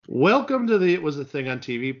Welcome to the It Was a Thing on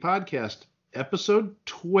TV podcast, episode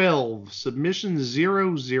 12, submission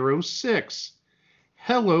 006.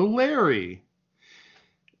 Hello, Larry.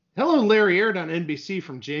 Hello, Larry aired on NBC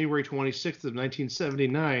from January 26th of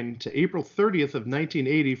 1979 to April 30th of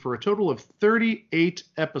 1980 for a total of 38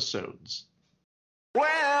 episodes.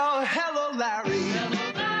 Well, hello, Larry.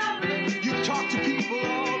 Hello, Larry. You talk to people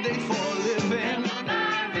all day for a living. Hello,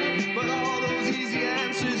 Larry. But all those easy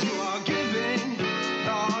answers you are giving,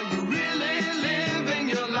 are you really living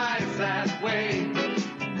your life that way?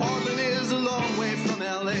 Portland is a long way from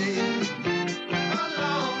L.A. A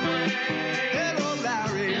long way. Hello,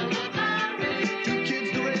 Larry. Hello, Larry. Two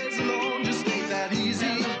kids to raise alone just ain't that easy.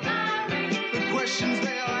 Hello, Larry. The questions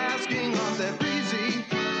they are asking aren't that breezy.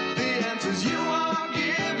 The answers you are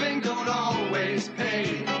giving don't always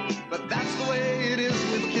pay. But that's the way it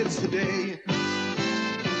is with kids today.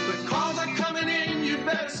 The calls are coming in, you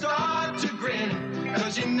better start to grin,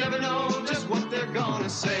 'cause you never know just what they're gonna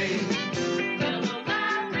say. Hello,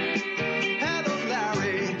 Larry. Hello,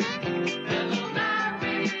 Larry. Hello,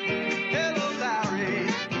 Larry. Hello, Larry.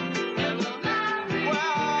 Hello, Larry.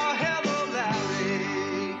 Wow, hello,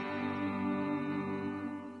 Larry.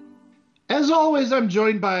 As always, I'm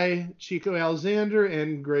joined by Chico Alexander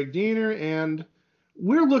and Greg Diener, and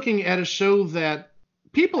we're looking at a show that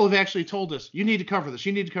people have actually told us, you need to cover this,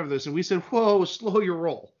 you need to cover this. And we said, whoa, slow your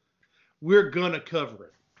roll. We're going to cover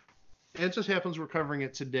it. And it just happens we're covering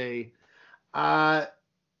it today. I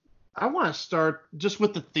want to start just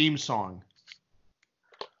with the theme song.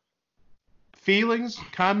 Feelings,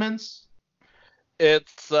 comments?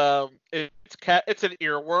 It's an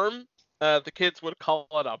earworm. The kids would call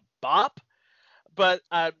it a bop. But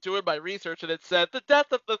I'm doing my research, and it said the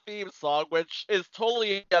death of the theme song, which is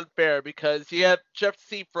totally unfair because you had Jeff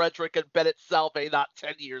C. Frederick and Bennett Salve not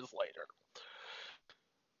 10 years later.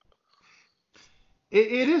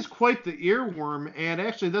 It is quite the earworm, and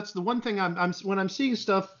actually that's the one thing I'm when I'm seeing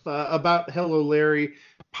stuff about Hello Larry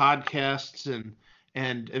podcasts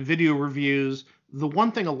and video reviews, the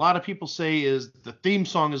one thing a lot of people say is the theme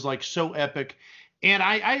song is like so epic, and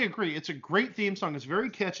I agree. It's a great theme song. It's very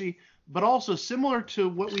catchy. But also, similar to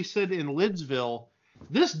what we said in Lidsville,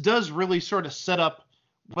 this does really sort of set up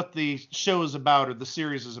what the show is about or the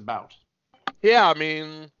series is about. Yeah, I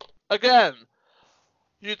mean, again,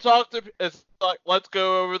 you talk to... It's like, let's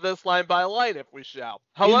go over this line by line if we shall.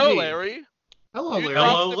 Hello, Indeed. Larry. Hello, Larry.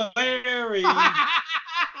 Hello, Larry.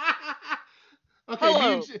 Okay,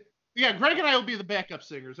 Hello. Yeah, Greg and I will be the backup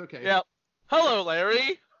singers. Okay. Yeah. Hello,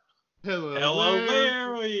 Larry. Hello, Hello, Larry.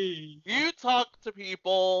 Larry. You talk to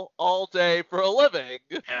people all day for a living.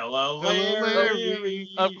 Hello, Hello, Larry.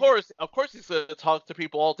 Of course, he's going to talk to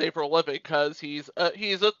people all day for a living because he's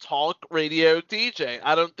a talk radio DJ.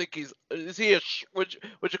 I don't think is he would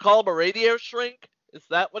you call him a radio shrink? Is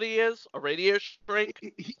that what he is? A radio shrink?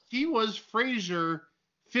 He was Frasier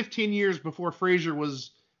 15 years before Frasier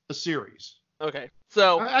was a series. Okay,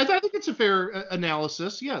 so I think it's a fair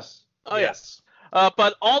analysis. Yes. oh Yes.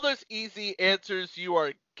 but all those easy answers you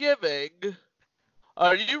are giving,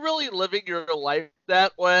 are you really living your life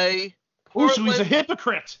that way? Oh, so he's a Portland-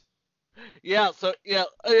 hypocrite. Yeah, so yeah,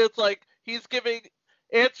 it's like he's giving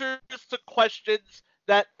answers to questions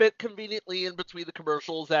that fit conveniently in between the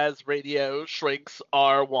commercials, as radio shrinks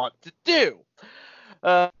are wont to do.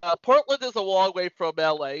 Portland is a long way from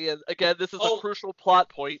LA, and again, this is a crucial plot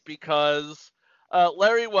point because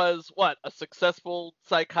Larry was, a successful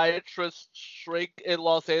psychiatrist shrink in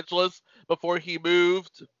Los Angeles before he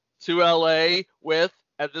moved to LA with,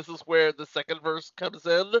 and this is where the second verse comes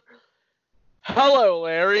in, hello,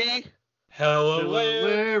 Larry. Hello, Hello,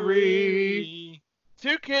 Larry.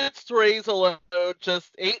 Two kids to raise alone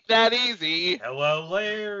just ain't that easy. Hello,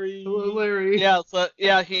 Larry. Hello, Larry. Yeah, so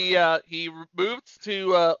yeah, he moved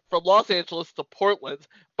to from Los Angeles to Portland.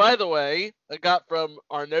 By the way, I got from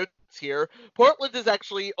our notes here, Portland is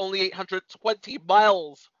actually only 820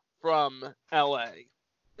 miles from LA.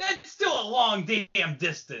 That's still a long damn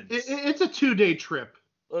distance. It's a 2-day trip.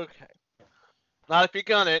 Okay. Not if you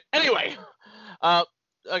gun it. Anyway,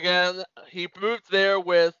 again, he moved there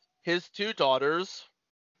with his two daughters.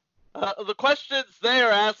 The questions they're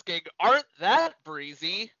asking aren't that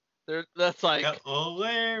breezy. That's like... Hello,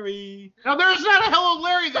 Larry. Now, there's not a Hello,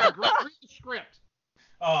 Larry there. Read the script.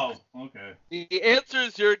 Oh, okay. The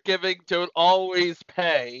answers you're giving don't always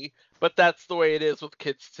pay, but that's the way it is with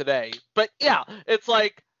kids today. But yeah, it's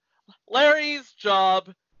like Larry's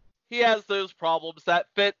job, he has those problems that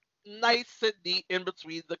fit nice and neat in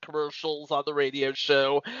between the commercials on the radio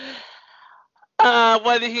show.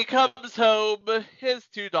 When he comes home, his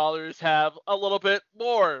 $2 have a little bit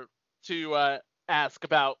more to ask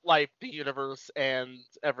about life, the universe, and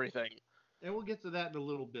everything. And we'll get to that in a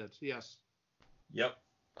little bit. Yes. Yep.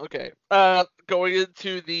 Okay. Going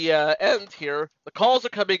into the end here, the calls are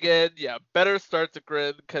coming in. Yeah, better start to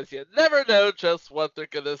grin because you never know just what they're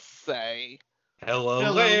gonna say. Hello,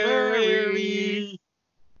 Hello, Larry.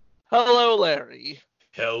 Hello, Larry.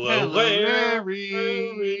 Hello, Hello, Larry.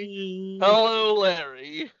 Hello,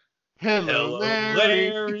 Larry. Hello, Larry.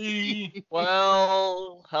 Larry.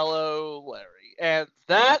 Well, hello, Larry. And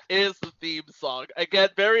that is the theme song. Again,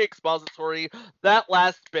 very expository. That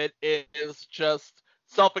last bit is just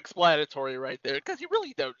self-explanatory right there because you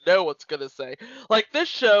really don't know what's gonna say. Like this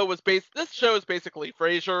show is basically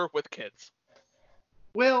Frasier with kids.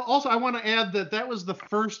 Well, also, I want to add that was the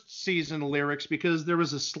first season lyrics because there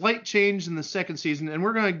was a slight change in the second season, and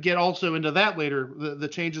we're going to get also into that later, the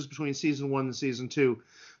changes between season 1 and season 2.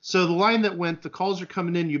 So the line that went, the calls are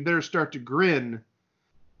coming in, you better start to grin,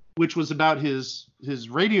 which was about his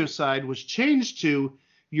radio side, was changed to,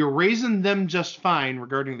 you're raising them just fine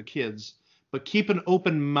regarding the kids, but keep an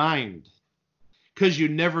open mind because you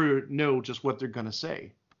never know just what they're going to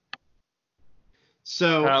say.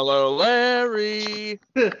 So, Hello, Larry.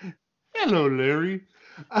 hello, Larry.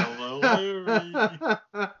 Hello, Larry.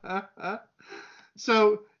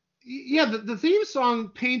 So, yeah, the theme song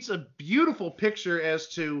paints a beautiful picture as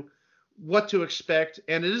to what to expect,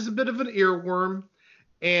 and it is a bit of an earworm,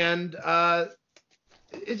 and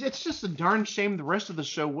it's just a darn shame the rest of the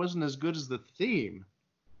show wasn't as good as the theme.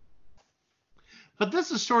 But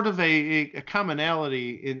this is sort of a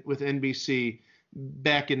commonality with NBC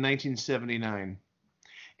back in 1979.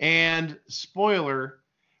 And spoiler,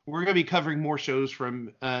 we're going to be covering more shows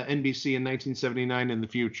from NBC in 1979 in the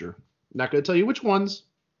future. Not going to tell you which ones.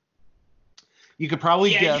 You could probably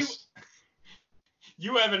guess.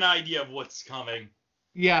 You have an idea of what's coming.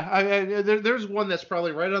 Yeah, there's one that's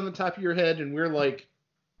probably right on the top of your head, and we're like,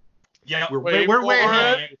 Yeah, we're way ahead.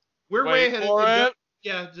 We're way Wait ahead. for it.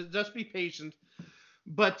 Yeah, just be patient.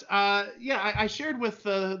 But I shared with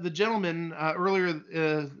the gentleman earlier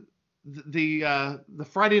the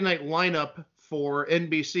Friday night lineup for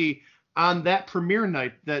NBC on that premiere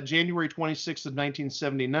night, that January 26th of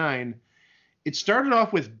 1979. It started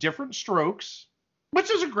off with Different Strokes,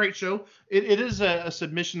 which is a great show. It is a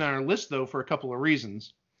submission on our list, though, for a couple of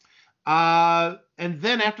reasons. And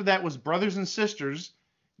then after that was Brothers and Sisters,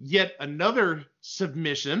 yet another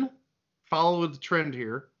submission. Follow the trend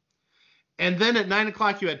here. And then at 9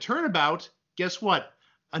 o'clock you had Turnabout. Guess what?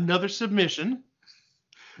 Another submission.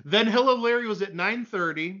 Then Hello Larry was at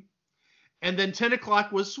 9:30. And then 10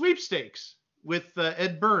 o'clock was Sweepstakes with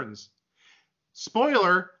Ed Burns.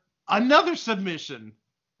 Spoiler, another submission.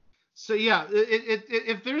 So yeah,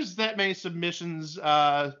 if there's that many submissions,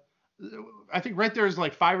 I think right there is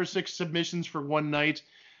like 5 or 6 submissions for one night.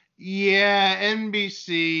 Yeah,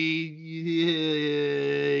 NBC,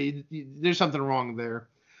 there's something wrong there.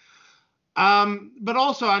 But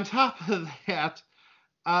also on top of that,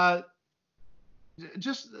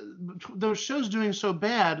 just those shows doing so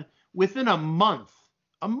bad within a month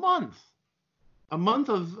of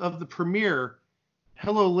the premiere,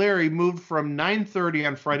 Hello Larry moved from 9:30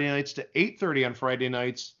 on Friday nights to 8:30 on Friday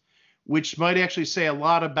nights, which might actually say a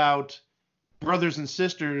lot about Brothers and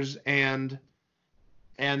Sisters and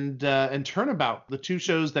Turnabout, the two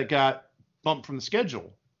shows that got bumped from the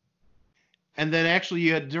schedule. And then actually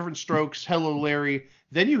you had Different Strokes, Hello Larry,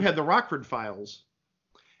 then you had the Rockford Files,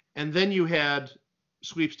 and then you had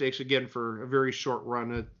Sweepstakes again for a very short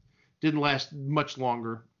run. It didn't last much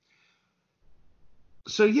longer.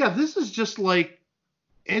 So yeah, this is just like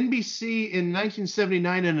NBC in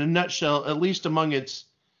 1979 in a nutshell, at least among its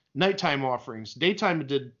nighttime offerings. Daytime it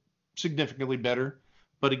did significantly better,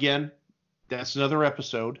 but again, that's another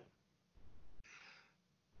episode.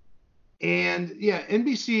 And yeah,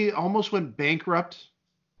 NBC almost went bankrupt,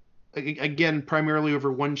 again, primarily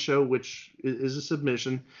over one show, which is a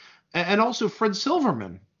submission, and also Fred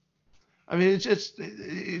Silverman. I mean, it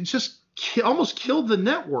just almost killed the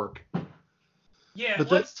network. Yeah,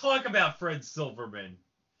 But let's talk about Fred Silverman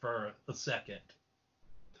for a second.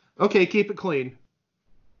 Okay, keep it clean.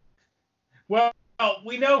 Well,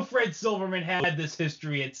 we know Fred Silverman had this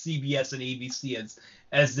history at CBS and ABC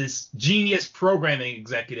as this genius programming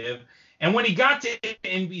executive. And when he got to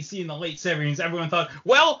NBC in the late 70s, everyone thought,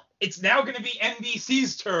 well, it's now going to be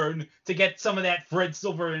NBC's turn to get some of that Fred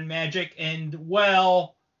Silverman magic. And,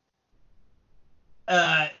 well,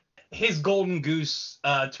 his golden goose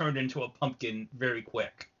turned into a pumpkin very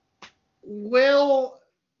quick. Well,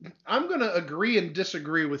 I'm going to agree and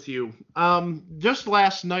disagree with you. Just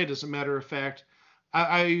last night, as a matter of fact,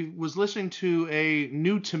 I was listening to a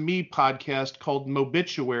new to me podcast called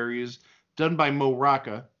Mobituaries done by Mo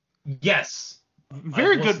Rocca. Yes.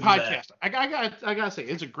 Very I've good listened to podcast. I gotta say,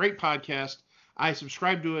 it's a great podcast. I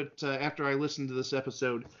subscribed to it after I listened to this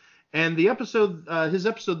episode, and the episode, his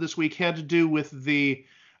episode this week had to do with the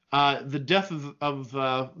death of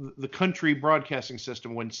the country broadcasting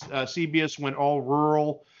system when CBS went all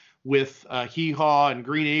rural with Hee Haw and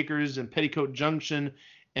Green Acres and Petticoat Junction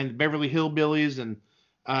and Beverly Hillbillies and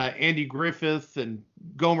Andy Griffith and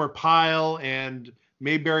Gomer Pyle and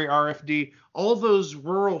Mayberry RFD, all those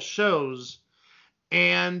rural shows.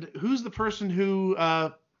 And who's the person who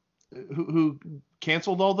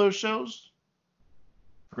canceled all those shows?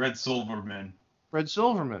 Fred Silverman. Fred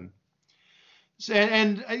Silverman.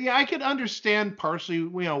 And yeah, I could understand partially,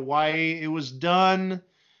 why it was done.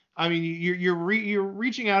 I mean, you're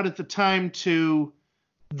reaching out at the time to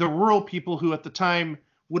the rural people who at the time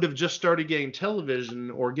would have just started getting television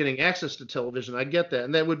or getting access to television. I get that,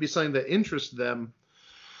 and that would be something that interests them.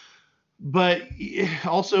 But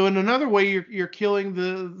also in another way, you're killing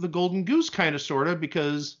the golden goose kind of sort of,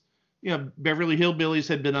 because Beverly Hillbillies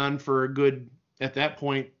had been on for a good, at that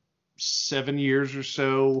point, 7 years or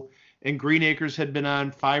so, and Green Acres had been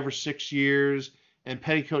on 5 or 6 years, and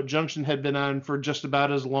Petticoat Junction had been on for just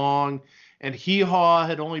about as long, and Hee Haw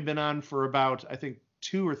had only been on for about, I think,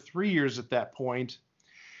 2 or 3 years at that point.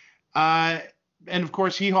 And of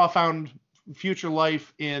course, Hee Haw found future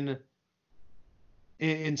life in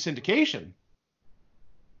syndication.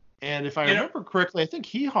 And if I remember correctly, I think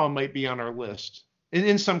Hee Haw might be on our list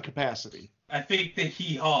in some capacity. I think the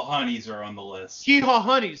Hee Haw Honeys are on the list. Hee Haw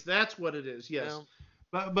Honeys, that's what it is, yes.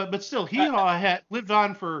 Yeah. But still, Hee Haw had lived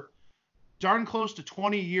on for darn close to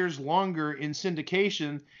 20 years longer in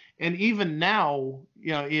syndication, and even now,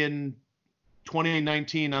 in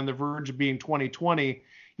 2019, on the verge of being 2020,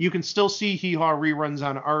 you can still see Hee Haw reruns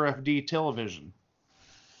on RFD television.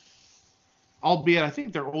 Albeit, I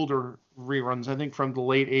think they're older reruns. I think from the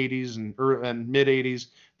late 80s and mid 80s.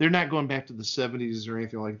 They're not going back to the 70s or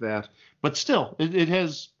anything like that. But still, it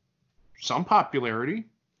has some popularity.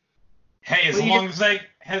 Hey, as long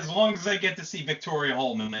as I get to see Victoria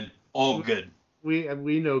Holman, all good.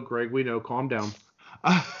 We know, Greg. We know. Calm down.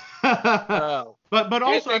 Oh. But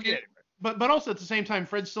also, but also at the same time,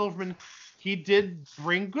 Fred Silverman, he did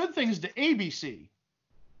bring good things to ABC.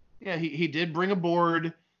 Yeah, he did bring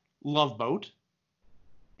aboard Love Boat.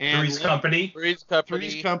 And Three's Company. Three's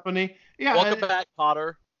Company. Yeah. Welcome back,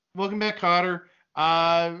 Cotter. Welcome back, Cotter.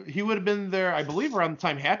 He would have been there, I believe, around the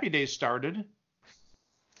time Happy Days started.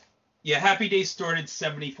 Yeah, Happy Days started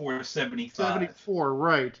 74, 75. 74,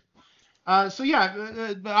 right. So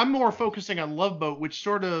yeah, I'm more focusing on Love Boat, which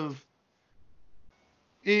sort of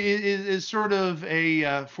is sort of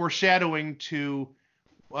a foreshadowing to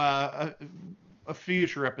a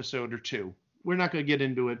future episode or two. We're not going to get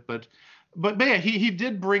into it, but yeah, he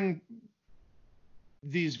did bring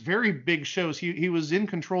these very big shows. He was in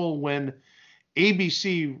control when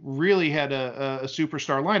ABC really had a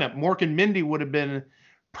superstar lineup. Mork and Mindy would have been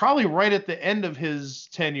probably right at the end of his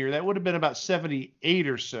tenure. That would have been about 78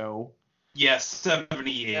 or so. Yes,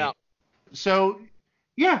 78. Yeah. So,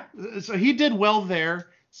 yeah, so he did well there.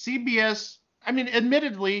 CBS, I mean,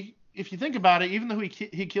 admittedly, if you think about it, even though he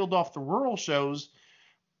killed off the rural shows,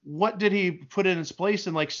 what did he put in its place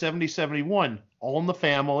in like 70, 71? All in the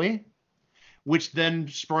Family, which then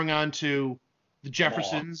sprung onto the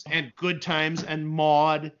Jeffersons and Good Times and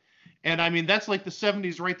Maude. And I mean, that's like the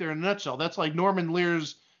 70s right there in a nutshell. That's like Norman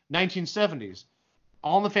Lear's 1970s.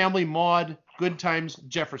 All in the Family, Maude, Good Times,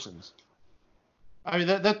 Jeffersons. I mean,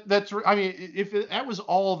 that's I mean, if that was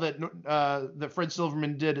all that Fred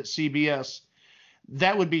Silverman did at CBS,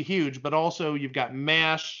 that would be huge. But also, you've got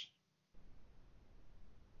MASH,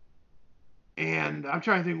 and I'm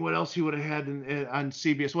trying to think what else he would have had on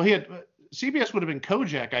CBS. Well, CBS would have been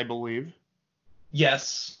Kojak, I believe.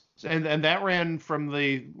 Yes. And that ran from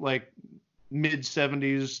the like mid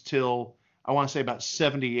 70s till I want to say about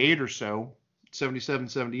 78 or so, 77,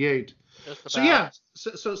 78. So yeah,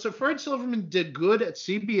 so Fred Silverman did good at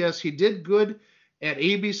CBS. He did good at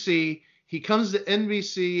ABC. He comes to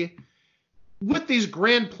NBC with these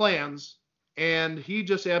grand plans, and he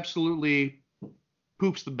just absolutely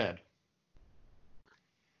poops the bed.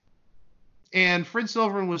 And Fred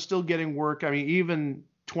Silverman was still getting work. I mean, even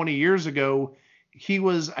 20 years ago, he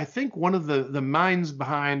was, I think, one of the minds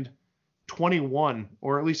behind 21,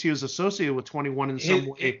 or at least he was associated with 21 in some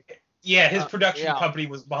way. Yeah, his production company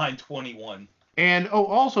was behind 21. And,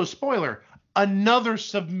 also, spoiler, another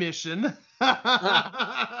submission.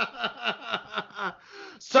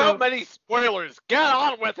 So many spoilers. Get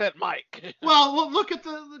on with it, Mike. Well, look at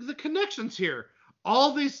the connections here.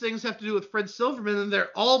 All these things have to do with Fred Silverman, and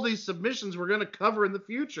all these submissions we're going to cover in the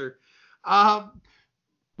future.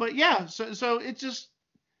 But yeah, so it just,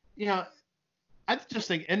 I just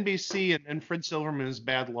think NBC and Fred Silverman is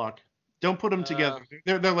bad luck. Don't put them together.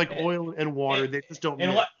 They're like oil and water. They just don't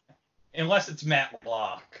mix. Unless it's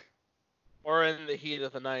Matlock. Or In the Heat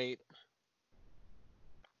of the Night.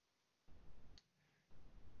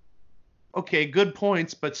 Okay, good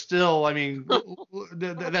points, but still, I mean,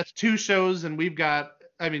 that's 2 shows, and we've got,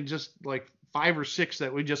 I mean, just like 5 or 6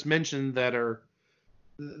 that we just mentioned that are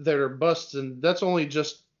busts, and that's only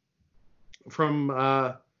just from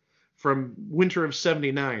winter of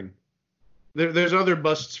 '79. There's other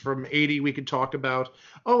busts from '80 we could talk about.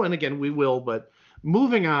 Oh, and again, we will, but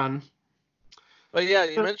moving on. But yeah,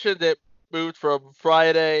 you mentioned it moved from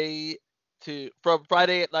Friday at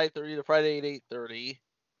 9:30 to Friday at 8:30.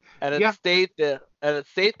 And it stayed there. And it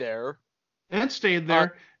stayed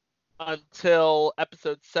there. Until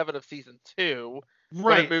episode 7 of season 2.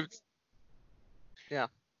 Right. Yeah.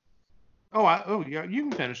 Oh, yeah. You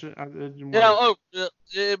can finish it.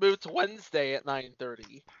 It moved to Wednesday at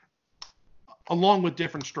 9:30. Along with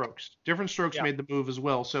Different Strokes. Different Strokes made the move as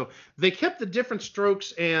well. So they kept the Different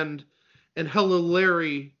Strokes and Hello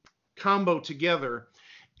Larry combo together.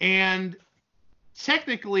 And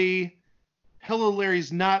technically, Hello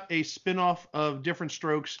Larry's not a spinoff of Different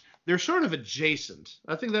Strokes. They're sort of adjacent.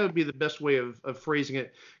 I think that would be the best way of phrasing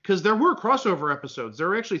it. Because there were crossover episodes. There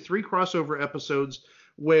were actually 3 crossover episodes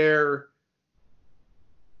where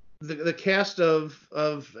the cast of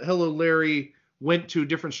Hello Larry went to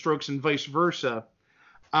Different Strokes and vice versa.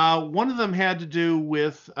 One of them had to do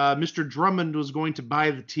with Mr. Drummond was going to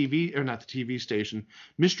buy the TV, or not the TV station.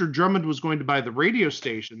 Mr. Drummond was going to buy the radio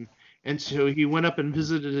station. And so he went up and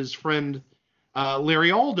visited his friend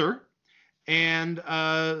Larry Alder, and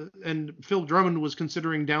Phil Drummond was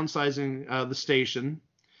considering downsizing the station.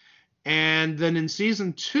 And then in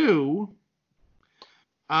season 2,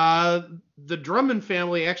 the Drummond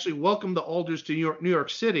family actually welcomed the Alders to New York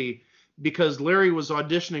City because Larry was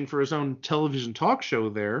auditioning for his own television talk show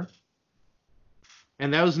there.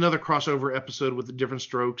 And that was another crossover episode with the Different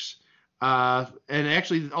Strokes. And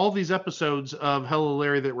actually, all these episodes of Hello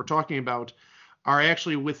Larry that we're talking about are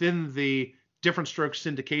actually within the Different Strokes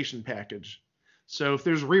syndication package. So if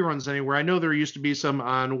there's reruns anywhere, I know there used to be some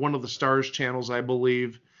on one of the Stars channels, I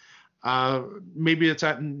believe. Maybe it's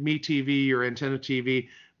at MeTV or Antenna TV.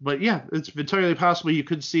 But yeah, it's entirely possible you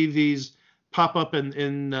could see these pop up in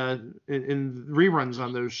reruns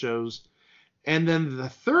on those shows. And then the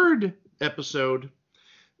third episode,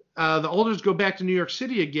 the Alders go back to New York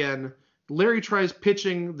City again. Larry tries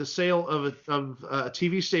pitching the sale of a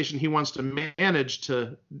TV station he wants to manage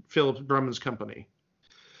to Philip Drummond's company.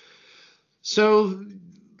 So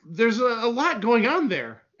there's a lot going on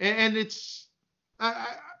there, and it's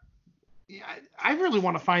I really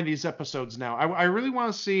want to find these episodes now. I really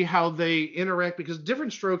want to see how they interact, because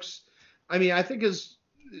Different Strokes, I mean, I think is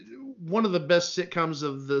one of the best sitcoms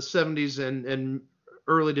of the 70s and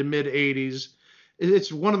early to mid 80s.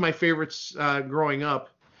 It's one of my favorites growing up.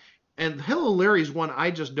 And Hello Larry's one I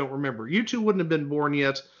just don't remember. You two wouldn't have been born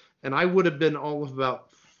yet, and I would have been all of about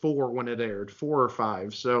 4 when it aired, 4 or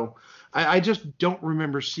 5. So I just don't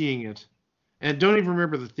remember seeing it. And don't even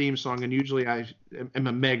remember the theme song, and usually I am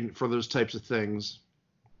a magnet for those types of things.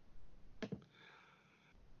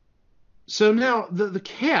 So now the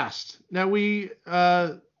cast. Now we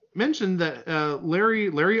mentioned that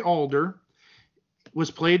Larry Alder was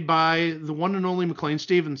played by the one and only McLean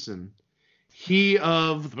Stevenson. He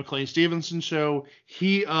of the McLean Stevenson Show.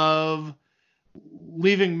 He of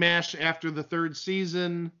leaving MASH after the 3rd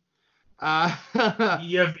season.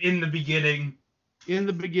 He of In the Beginning.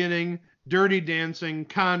 Dirty Dancing,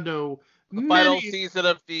 Condo. The final season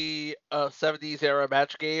of the 70s era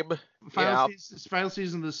Match Game. Final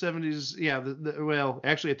season of the 70s, yeah. Well,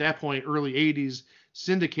 actually at that point, early 80s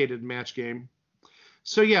syndicated Match Game.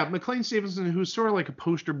 So yeah, McLean Stevenson, who's sort of like a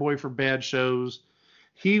poster boy for bad shows.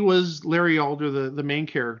 He was Larry Alder, the main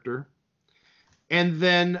character. And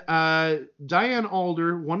then Diane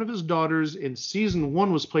Alder, one of his daughters in season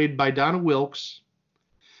 1 was played by Donna Wilkes.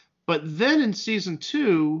 But then in season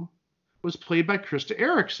 2 was played by Krista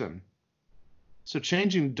Erickson. So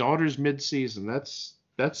changing daughters mid-season, that's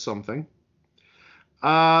something.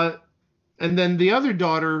 And then the other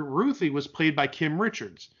daughter, Ruthie, was played by Kim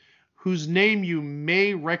Richards, whose name you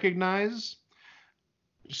may recognize.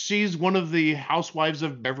 She's one of the housewives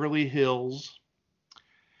of Beverly Hills.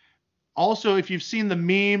 Also, if you've seen the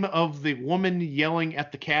meme of the woman yelling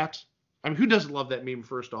at the cat, I mean, who doesn't love that meme,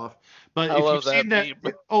 first off? But if you've seen that,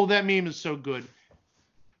 that meme is so good.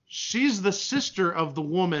 She's the sister of the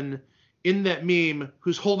woman in that meme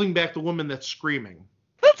who's holding back the woman that's screaming.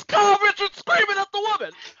 That's Carl Richards screaming at the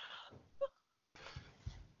woman!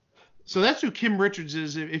 So that's who Kim Richards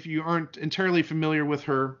is, if you aren't entirely familiar with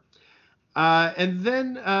her. And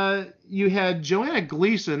then you had Joanna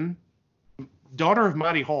Gleason, daughter of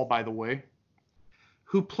Monty Hall, by the way,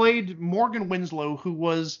 who played Morgan Winslow, who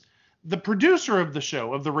was the producer of the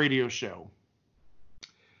show, of the radio show.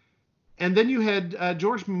 And then you had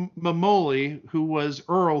George Mamoli, who was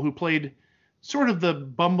Earl, who played sort of the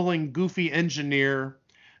bumbling, goofy engineer.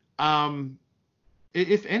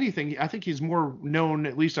 If anything, I think he's more known,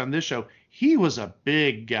 at least on this show. He was a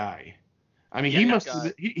big guy. I mean, he must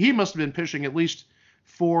have been pushing at least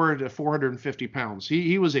 400 to 450 pounds.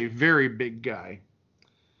 He was a very big guy.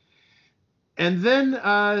 And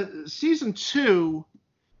then season 2,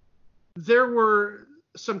 there were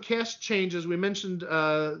some cast changes. We mentioned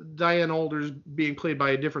Diane Alders being played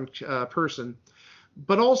by a different person,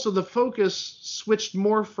 but also the focus switched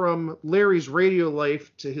more from Larry's radio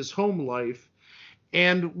life to his home life.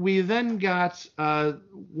 And we then got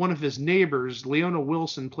one of his neighbors, Leona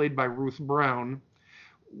Wilson, played by Ruth Brown.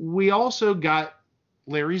 We also got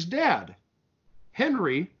Larry's dad,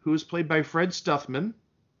 Henry, who was played by Fred Stuffman.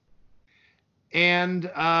 And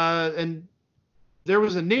there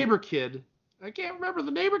was a neighbor kid. I can't remember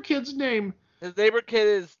the neighbor kid's name. His neighbor kid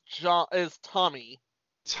is Tommy.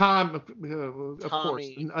 Of course.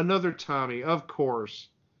 Another Tommy, of course.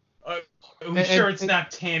 Sure it's not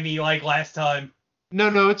Tammy like last time.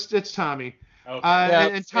 No, it's Tommy.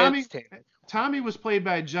 Okay. And Tommy was played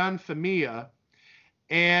by John Famia,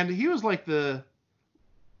 and he was like the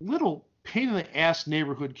little pain in the ass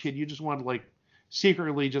neighborhood kid you just wanted to like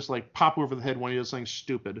secretly just like pop over the head when he does something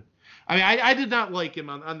stupid. I mean, I did not like him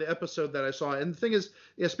on the episode that I saw. And the thing is,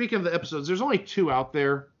 speaking of the episodes, there's only 2 out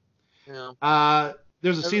there. Yeah.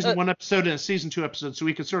 There's a season 1 episode and a season 2 episode, so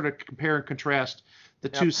we can sort of compare and contrast the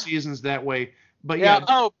 2 seasons that way. But yeah.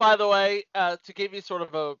 Oh, by the way, to give you sort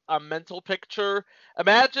of a mental picture,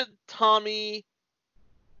 imagine Tommy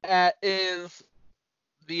is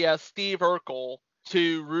the Steve Urkel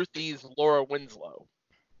to Ruthie's Laura Winslow.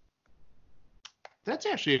 That's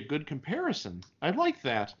actually a good comparison. I like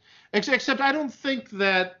that. Except I don't think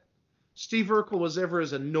that Steve Urkel was ever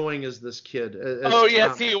as annoying as this kid.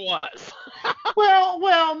 Yes, he was.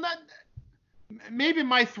 well, maybe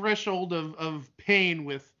my threshold of pain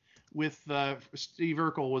with Steve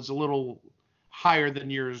Urkel was a little higher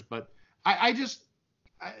than yours, but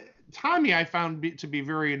Tommy I found to be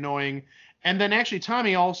very annoying. And then actually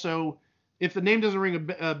Tommy also, if the name doesn't ring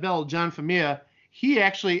a bell, John Famia, he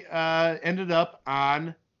actually ended up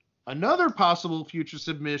on another possible future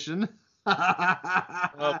submission,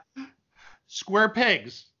 Square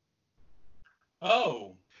Pegs.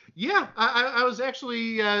 Oh. Yeah, I was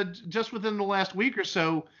actually just within the last week or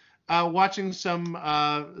so watching some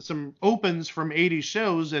opens from 80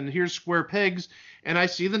 shows, and here's Square Pegs, and I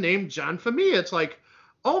see the name John Famia. It's like,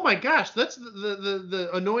 oh my gosh, that's the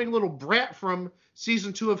annoying little brat from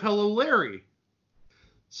season 2 of Hello Larry.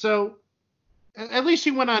 So at least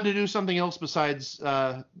he went on to do something else besides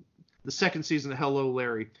the second season of Hello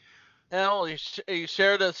Larry. Hell, he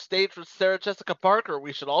shared a stage with Sarah Jessica Parker.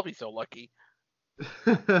 We should all be so lucky.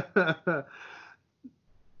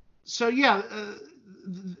 So yeah,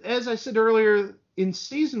 as I said earlier, in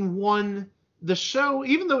season 1, the show,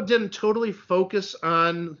 even though it didn't totally focus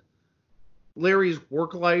on Larry's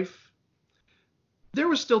work life, there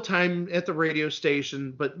was still time at the radio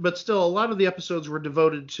station, but still a lot of the episodes were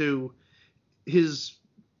devoted to his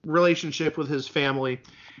relationship with his family.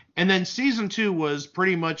 And then season 2 was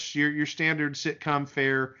pretty much your standard sitcom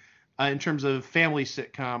fare in terms of family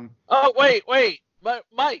sitcom. Oh, wait.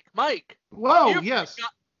 Mike. Whoa, yes.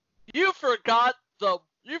 You forgot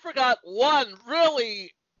one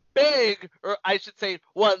really big, or I should say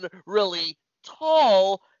one really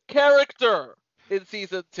tall character in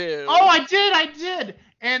season 2. Oh, I did.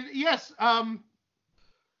 And yes,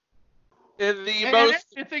 in the most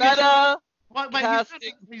meta but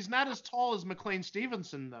he's not as tall as McLean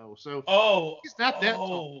Stevenson, though. So he's not that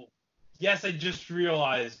tall. Yes, I just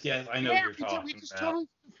realized. Yes, I know what you're talking about.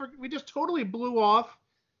 We just totally blew off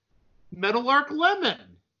Meadowlark Lemon.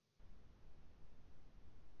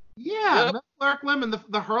 Yeah, yep. Meadowlark Lemon,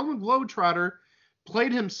 the Harlem Globetrotter,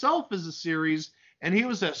 played himself as a series, and he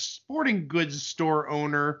was a sporting goods store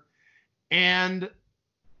owner. And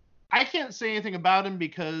I can't say anything about him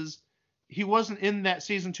because he wasn't in that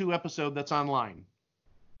season 2 episode that's online.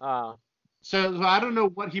 So I don't know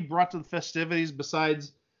what he brought to the festivities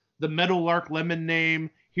besides the Meadowlark Lemon name.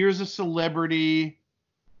 Here's a celebrity.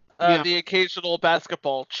 The occasional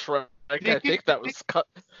basketball trick. I think that was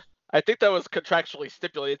contractually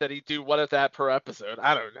stipulated that he'd do one of that per episode.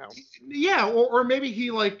 I don't know. Yeah, or maybe he,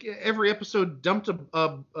 like, every episode dumped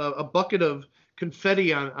a bucket of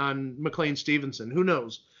confetti on McLean Stevenson. Who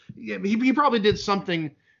knows? Yeah, he probably did something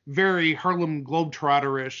very Harlem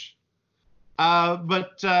Globetrotter-ish.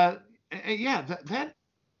 That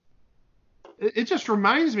it just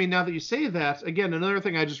reminds me, now that you say that, again, another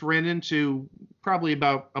thing I just ran into probably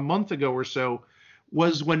about a month ago or so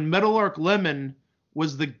was when Meadowlark Lemon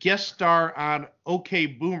was the guest star on OK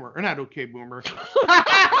Boomer. Or not OK Boomer.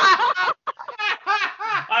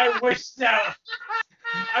 I wish that.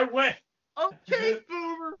 I wish. OK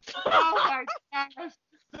Boomer. Oh my gosh.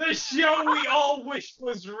 The show we all wished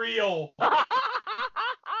was real.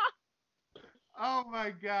 Oh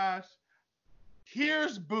my gosh.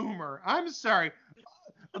 Here's Boomer. I'm sorry.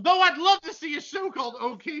 Though I'd love to see a show called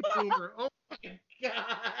OK Boomer. Oh my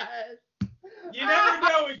god. You never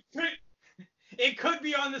know. It could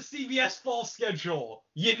be on the CBS fall schedule.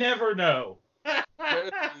 You never know.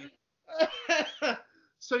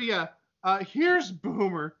 So yeah, here's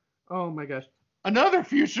Boomer. Oh my gosh. Another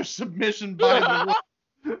future submission by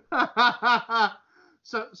the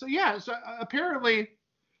So apparently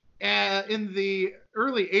in the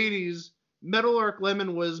early 80s, Meadowlark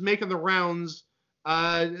Lemon was making the rounds,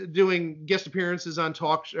 doing guest appearances on on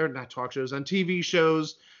TV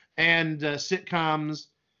shows and sitcoms.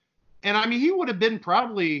 And I mean, he would have been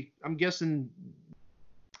probably, I'm guessing,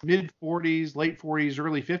 mid 40s, late 40s,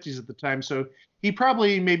 early 50s at the time. So he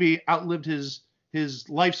probably maybe outlived his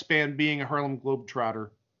lifespan being a Harlem Globetrotter.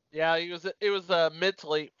 Yeah, he was in his mid to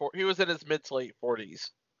late 40s.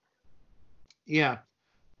 Yeah.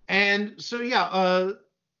 And so,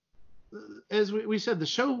 as we said, the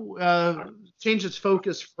show changed its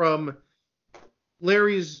focus from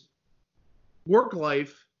Larry's work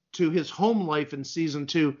life to his home life in season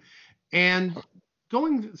 2. And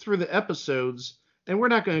going through the episodes, and we're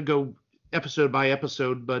not going to go episode by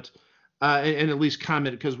episode, but and at least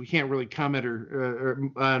comment, because we can't really comment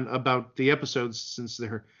about the episodes since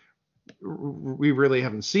we really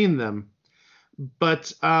haven't seen them. But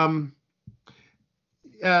starting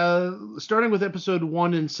with episode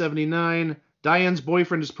 1 in 79, Diane's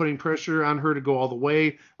boyfriend is putting pressure on her to go all the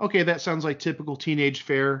way. Okay, that sounds like typical teenage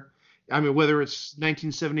fare. I mean, whether it's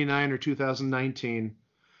 1979 or 2019.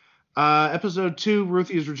 Episode 2,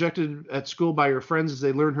 Ruthie is rejected at school by her friends as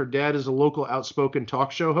they learn her dad is a local outspoken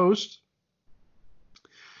talk show host.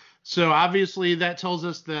 So obviously that tells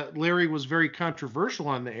us that Larry was very controversial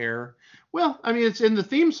on the air. Well, I mean, it's in the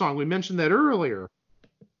theme song. We mentioned that earlier.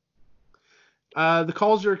 The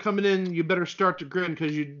calls are coming in. You better start to grin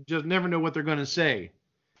because you just never know what they're going to say.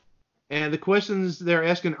 And the questions they're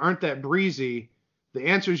asking aren't that breezy. The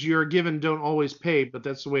answers you're given don't always pay, but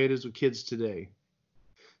that's the way it is with kids today.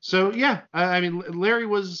 So, yeah, I mean, Larry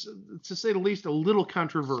was, to say the least, a little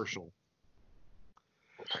controversial.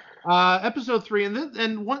 Episode 3,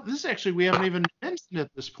 this actually we haven't even mentioned at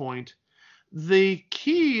this point. The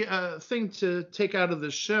key thing to take out of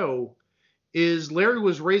this show is Larry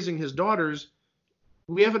was raising his daughters.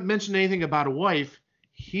 We haven't mentioned anything about a wife.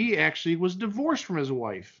 He actually was divorced from his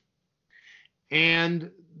wife. And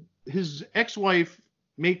his ex-wife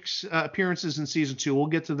makes appearances in season 2. We'll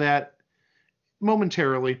get to that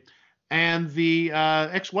momentarily. And the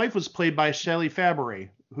ex-wife was played by Shelley Fabares,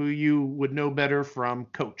 who you would know better from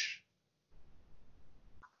Coach.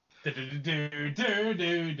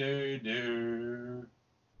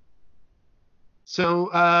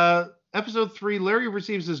 So, episode 3, Larry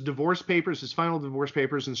receives his final divorce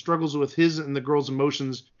papers, and struggles with his and the girl's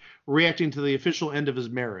emotions, reacting to the official end of his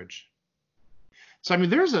marriage. So, I mean,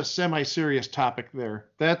 there's a semi-serious topic there.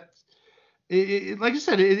 Like I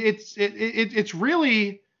said, it's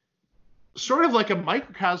really sort of like a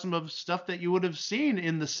microcosm of stuff that you would have seen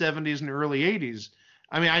in the 70s and early 80s.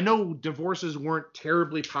 I mean, I know divorces weren't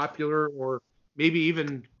terribly popular or maybe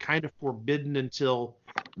even kind of forbidden until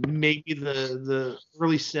maybe the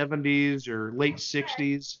early 70s or late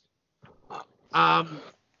 60s.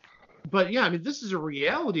 But yeah, I mean, this is a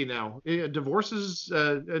reality now. Divorces,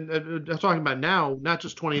 and I'm talking about now, not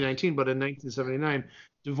just 2019, but in 1979,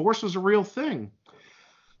 divorce was a real thing.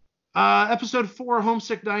 Episode 4,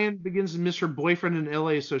 homesick Diane begins to miss her boyfriend in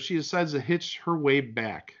LA, so she decides to hitch her way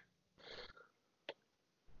back.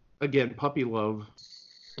 Again, puppy love.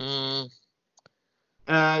 Diane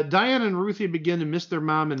and Ruthie begin to miss their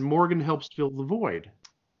mom, and Morgan helps fill the void.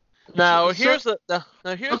 Here's a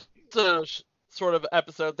sort of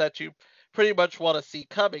episode that you pretty much want to see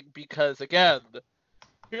coming, because again,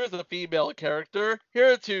 here's a female character.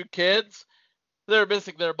 Here are 2 kids. They're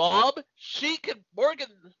missing their mom. Morgan,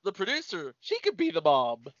 the producer, she could be the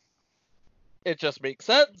mom. It just makes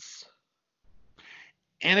sense.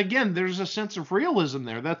 And again, there's a sense of realism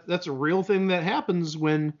there. That's a real thing that happens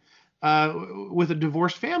when with a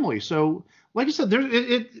divorced family. So like I said,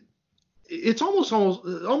 it's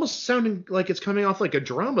almost sounding like it's coming off like a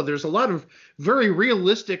drama. There's a lot of very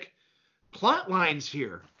realistic plot lines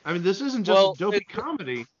here. I mean, this isn't just a dopey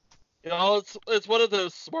comedy. It's one of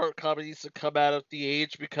those smart comedies that come out of the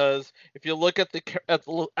age, because if you look at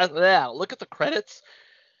look at the credits,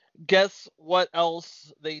 guess what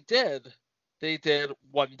else they did? They did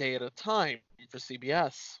One Day at a Time for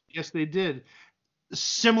CBS. Yes, they did.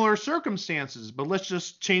 Similar circumstances, but let's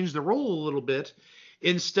just change the role a little bit.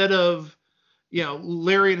 Instead of,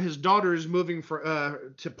 Larry and his daughters moving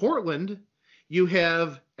to Portland, you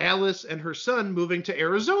have Alice and her son moving to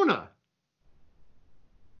Arizona.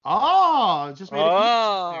 Oh, just made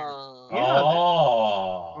a connection there.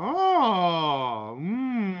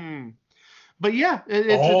 Yeah. But yeah,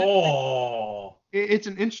 it's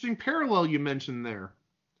an interesting parallel you mentioned there.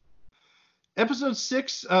 Episode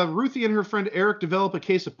 6, Ruthie and her friend Eric develop a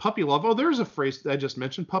case of puppy love. Oh, there's a phrase that I just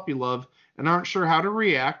mentioned, puppy love, and aren't sure how to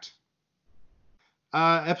react.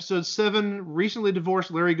 Episode 7, recently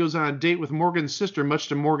divorced Larry goes on a date with Morgan's sister, much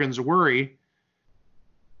to Morgan's worry.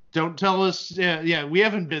 Don't tell us. Yeah, we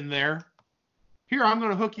haven't been there. Here, I'm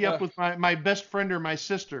going to hook you up with my best friend or my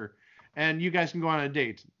sister, and you guys can go on a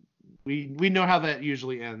date. We know how that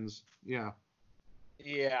usually ends. Yeah.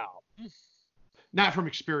 Yeah. Not from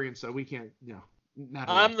experience, though. We can't. Not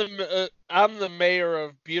I'm the mayor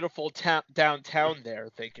of beautiful downtown there.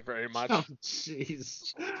 Thank you very much. Oh,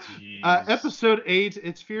 jeez. Episode 8.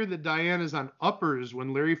 It's feared that Diane is on uppers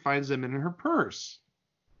when Larry finds them in her purse.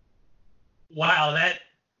 Wow, that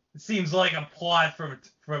seems like a plot from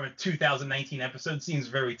a 2019 episode. Seems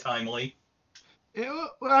very timely.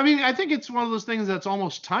 I mean, I think it's one of those things that's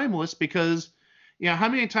almost timeless because, how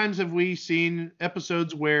many times have we seen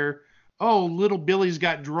episodes where, oh, little Billy's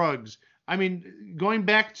got drugs? I mean, going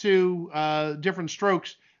back to Different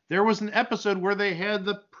Strokes, there was an episode where they had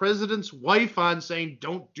the president's wife on saying,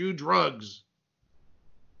 don't do drugs.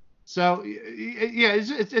 So, yeah,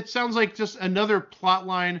 it sounds like just another plot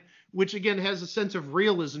line, which, again, has a sense of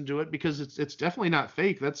realism to it because it's definitely not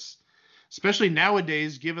fake. That's, especially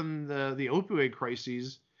nowadays, given the opioid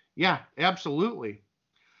crises. Yeah, absolutely.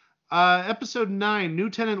 Episode 9, New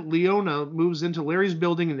Tenant Leona moves into Larry's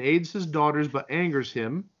building and aids his daughters but angers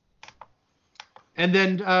him. And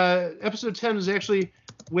then episode 10 is actually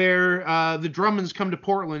where the Drummonds come to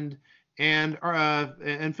Portland and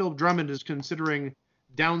Philip Drummond is considering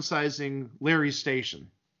downsizing Larry's station.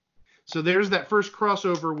 So there's that first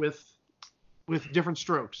crossover with Different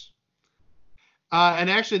Strokes. And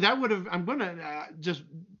actually, that would have, I'm going to just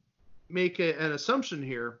make an assumption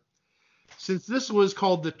here. Since this was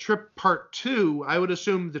called The Trip Part 2, I would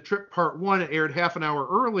assume The Trip Part 1 aired half an hour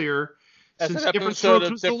earlier, since Different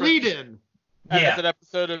Strokes was the lead-in. As an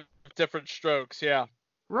episode of Different Strokes, yeah.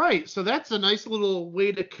 Right, so that's a nice little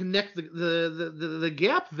way to connect the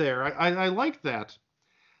gap there. I like that.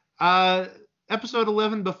 Episode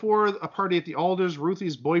 11, before a party at the Alders,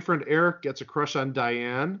 Ruthie's boyfriend Eric gets a crush on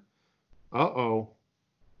Diane. Uh-oh.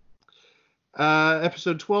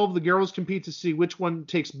 Episode 12, the girls compete to see which one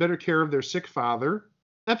takes better care of their sick father.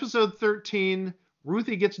 Episode 13,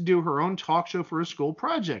 Ruthie gets to do her own talk show for a school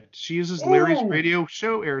project. She uses Larry's radio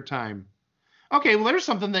show airtime. Okay, well, there's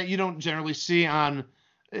something that you don't generally see on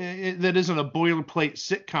that isn't a boilerplate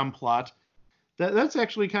sitcom plot. That's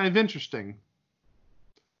actually kind of interesting.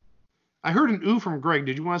 I heard an ooh from Greg.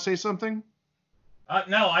 Did you want to say something?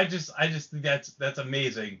 No, I just think that's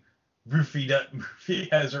amazing. Ruthie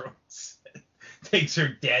has her own takes her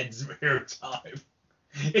dad's airtime.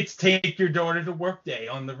 It's Take Your Daughter to Work Day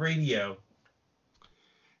on the radio.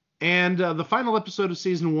 And the final episode of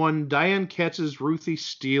season 1, Diane catches Ruthie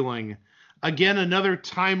stealing. Again, another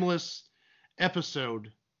timeless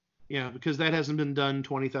episode. Because that hasn't been done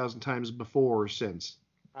 20,000 times before or since.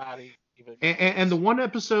 Not even. And the one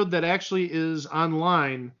episode that actually is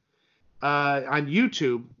online on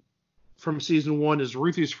YouTube from season 1 is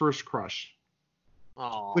Ruthie's First Crush.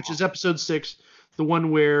 Aww. Which is episode 6, the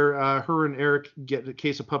one where her and Eric get a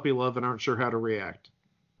case of puppy love and aren't sure how to react.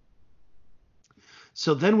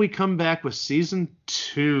 So then we come back with season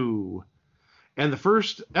 2. And the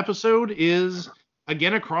first episode is,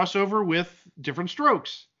 again, a crossover with Different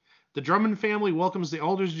Strokes. The Drummond family welcomes the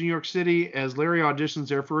Alders to New York City as Larry auditions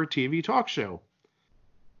there for a TV talk show.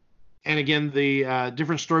 And again, the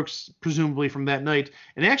Different Strokes, presumably from that night.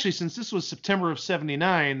 And actually, since this was September of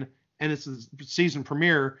 79, and it's the season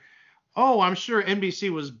premiere, I'm sure NBC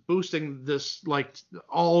was boosting this like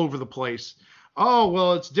all over the place. Oh,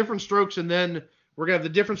 well, it's Different Strokes, and then we're going to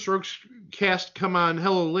have the Different Strokes cast come on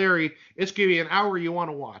Hello, Larry. It's going to be an hour you want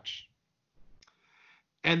to watch.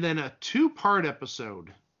 And then a 2-part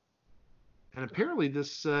episode And apparently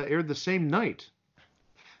this aired the same night.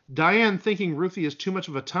 Diane, thinking Ruthie is too much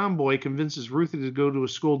of a tomboy, convinces Ruthie to go to a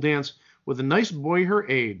school dance with a nice boy her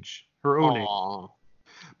own age.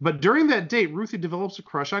 But during that date, Ruthie develops a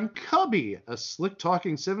crush on Cubby, a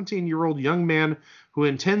slick-talking 17-year-old young man who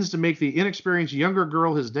intends to make the inexperienced younger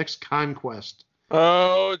girl his next conquest.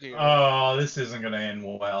 Oh, dear. Oh, this isn't going to end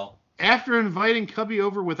well. After inviting Cubby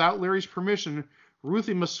over without Larry's permission,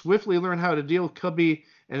 Ruthie must swiftly learn how to deal with Cubby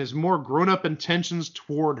and his more grown-up intentions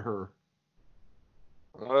toward her.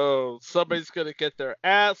 Oh, somebody's going to get their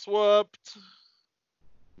ass whooped.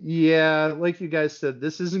 Yeah, like you guys said,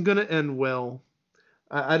 this isn't going to end well.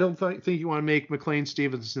 I don't think you want to make McLean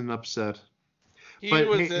Stevenson upset. He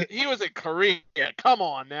was in Korea. Come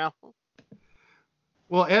on now.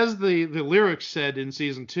 Well, as the lyrics said in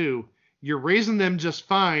season 2, you're raising them just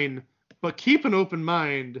fine, but keep an open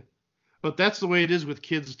mind. But that's the way it is with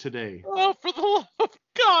kids today. Oh, for the love of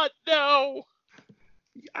God, no.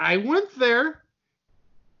 I went there.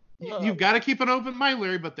 You've got to keep an open mind,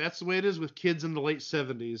 Larry, but that's the way it is with kids in the late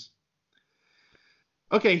 70s.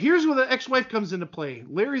 Okay, here's where the ex-wife comes into play.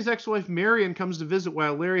 Larry's ex-wife, Marion, comes to visit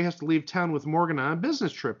while Larry has to leave town with Morgan on a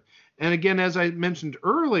business trip. And again, as I mentioned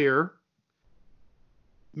earlier,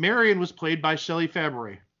 Marion was played by Shelley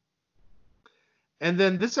Fabares. And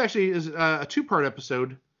then this actually is a two-part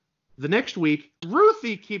episode. The next week,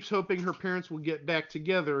 Ruthie keeps hoping her parents will get back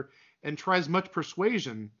together and tries much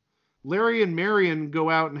persuasion. Larry and Marion go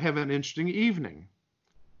out and have an interesting evening.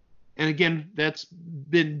 And again, that's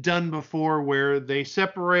been done before where they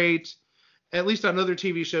separate, at least on other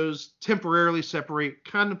TV shows, temporarily separate,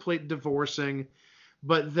 contemplate divorcing,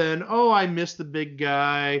 but then, I miss the big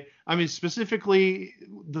guy. I mean, specifically,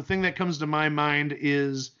 the thing that comes to my mind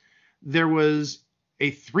is there was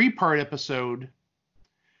a 3-part episode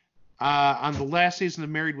on the last season of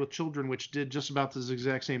Married with Children, which did just about this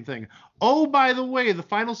exact same thing. Oh, by the way, the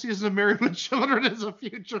final season of Married with Children is a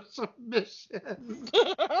future submission.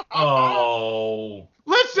 Oh.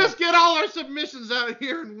 Let's just get all our submissions out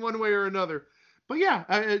here in one way or another. But yeah,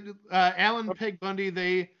 Alan and Peg Bundy,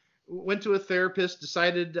 they went to a therapist,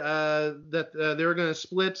 decided that they were going to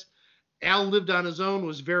split. Al lived on his own,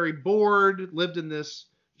 was very bored, lived in this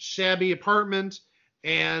shabby apartment,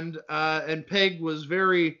 and Peg was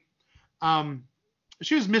very...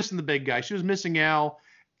 she was missing the big guy. She was missing Al,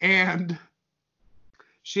 and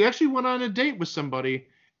she actually went on a date with somebody.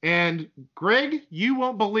 And Greg, you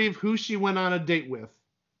won't believe who she went on a date with.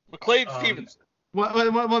 McLean Stevenson.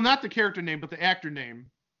 Well, not the character name, but the actor name.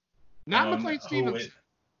 Not McLean Stevenson.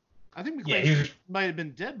 I think McLean might have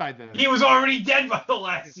been dead by then. He was already dead by the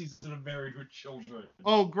last season of Married with Children.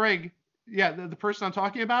 Oh, Greg. Yeah, the person I'm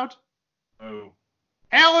talking about? Oh.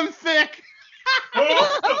 Alan Thicke!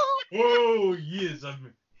 Oh, yes,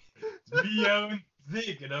 it's me, Alan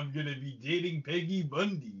Thicke, and I'm gonna be dating Peggy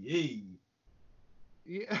Bundy. Hey.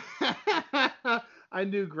 Yeah. I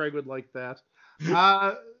knew Greg would like that.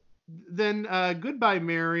 Then goodbye,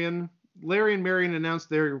 Marion. Larry and Marion announced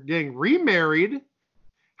they're getting remarried.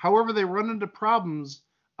 However, they run into problems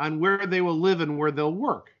on where they will live and where they'll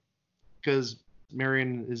work, because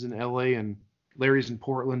Marion is in L.A. and Larry's in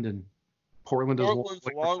Portland, and Portland's a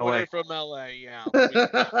long way from LA, yeah.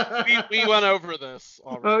 We went over this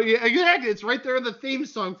already. Oh, yeah, exactly. It's right there in the theme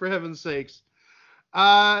song, for heaven's sakes.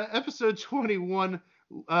 Episode 21,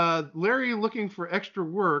 Larry, looking for extra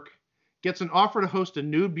work, gets an offer to host a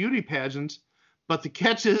nude beauty pageant, but the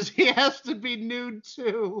catch is he has to be nude,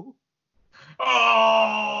 too.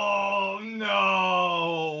 Oh,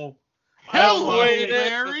 no. Hello,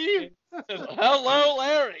 Larry. Hello,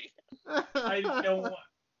 Larry. I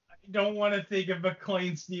don't want to think of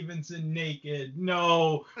McLean Stevenson naked.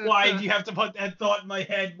 No. Why do you have to put that thought in my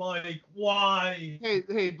head, Mike? Why?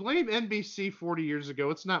 Hey, blame NBC 40 years ago.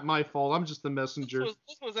 It's not my fault. I'm just the messenger.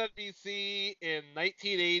 This was NBC in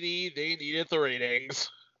 1980. They needed the ratings.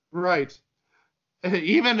 Right.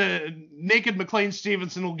 Even a naked McLean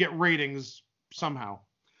Stevenson will get ratings somehow.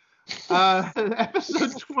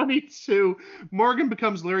 Episode 22, Morgan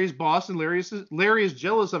becomes Larry's boss, and Larry is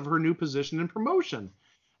jealous of her new position and promotion.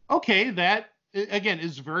 Okay, that, again,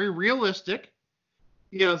 is very realistic.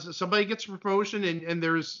 You know, somebody gets a promotion, and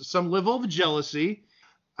there's some level of jealousy.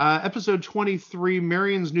 Episode 23,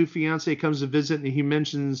 Marion's new fiance comes to visit, and he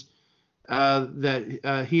mentions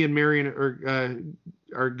that he and Marion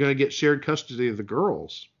are going to get shared custody of the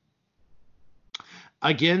girls.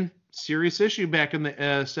 Again, serious issue back in the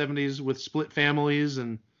 70s with split families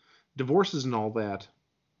and divorces and all that.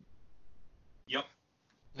 Yep.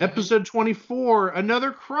 Episode 24,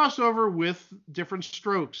 another crossover with different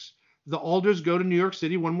strokes. The Alders go to New York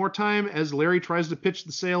City one more time as Larry tries to pitch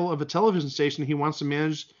the sale of a television station he wants to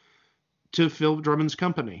manage to Phil Drummond's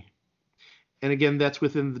company. And again, that's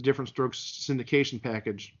within the Different Strokes syndication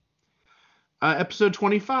package. Episode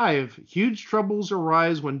 25, huge troubles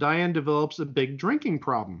arise when Diane develops a big drinking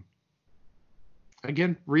problem.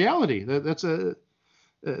 Again, reality. That's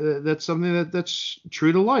something that's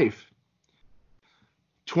true to life.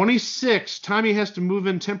 26, Tommy has to move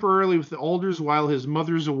in temporarily with the Alders while his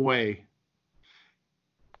mother's away.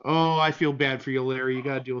 Oh, I feel bad for you, Larry. You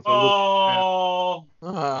got to deal with Oh,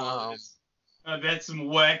 Oh. I bet some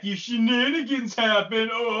wacky shenanigans happen.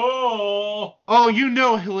 Oh. Oh, you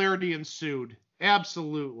know hilarity ensued.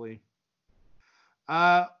 Absolutely.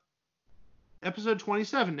 Episode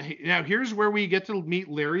 27. Now, here's where we get to meet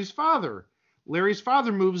Larry's father. Larry's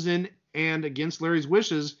father moves in, and against Larry's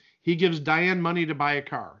wishes, he gives Diane money to buy a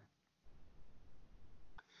car.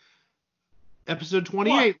 Episode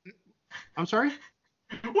 28. What? I'm sorry?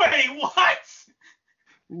 Wait, what?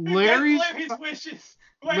 Larry's wishes.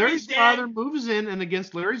 Larry's father moves in, and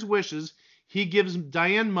against Larry's wishes, he gives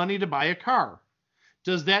Diane money to buy a car.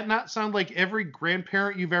 Does that not sound like every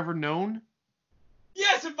grandparent you've ever known?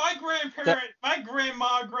 Yes, if my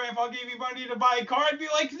grandma, grandpa gave me money to buy a car, I'd be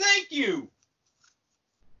like, thank you.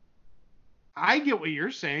 I get what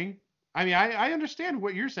you're saying. I mean, I understand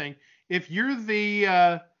what you're saying. If you're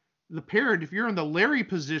the parent, if you're in the Larry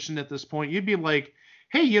position at this point, you'd be like,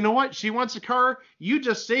 hey, you know what? She wants a car. You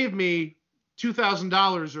just saved me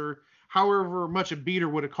 $2,000 or however much a beater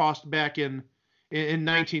would have cost back in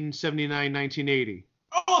 1979, 1980.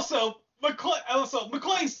 Also,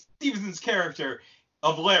 McLean Stevenson's character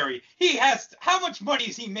of Larry, how much money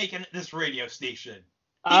is he making at this radio station?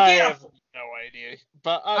 I have no idea.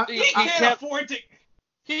 But he can't afford to.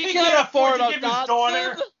 He can't afford to give his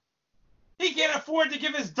daughter. He can't afford to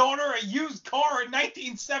give his daughter a used car in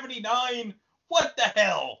 1979. What the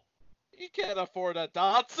hell? He can't afford a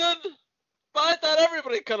Datsun. But I thought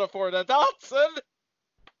everybody could afford a Datsun.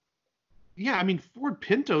 Yeah, I mean, Ford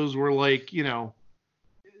Pintos were like,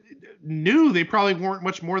 new. They probably weren't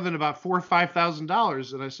much more than about $4,000 or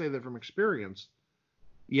 $5,000, and I say that from experience.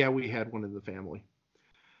 Yeah, we had one in the family.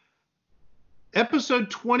 Episode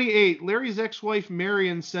 28, Larry's ex-wife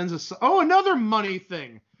Marion sends another money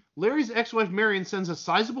thing. Larry's ex-wife Marion sends a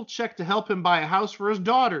sizable check to help him buy a house for his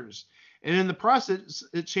daughters, and in the process,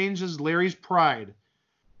 it changes Larry's pride.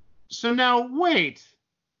 So now, wait.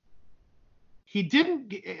 He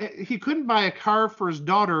couldn't buy a car for his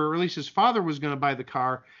daughter, or at least his father was going to buy the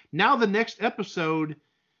car. Now the next episode,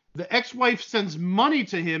 the ex-wife sends money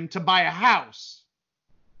to him to buy a house.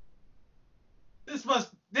 This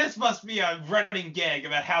must be a running gag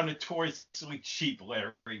about how notoriously cheap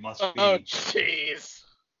Larry must be. Oh, jeez.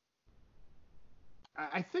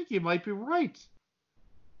 I think you might be right.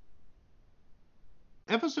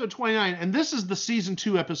 Episode 29, and this is the season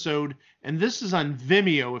 2 episode, and this is on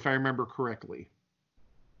Vimeo, if I remember correctly.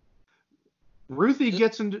 Ruthie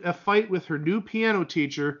gets into a fight with her new piano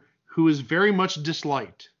teacher, who is very much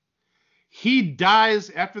disliked. He dies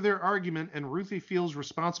after their argument, and Ruthie feels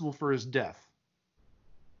responsible for his death.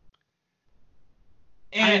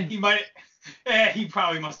 And he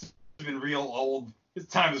probably must have been real old. His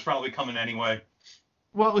time was probably coming anyway.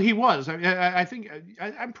 Well, he was. I think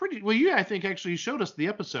I'm pretty. Well, I think actually showed us the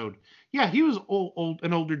episode. Yeah, he was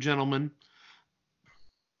an older gentleman.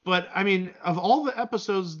 But I mean, of all the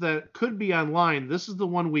episodes that could be online, this is the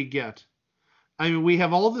one we get. I mean, we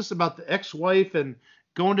have all this about the ex-wife and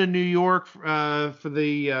going to New York for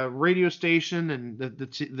the radio station and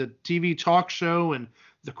the TV talk show and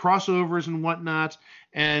the crossovers and whatnot,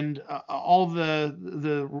 and all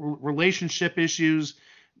the relationship issues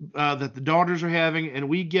that the daughters are having, and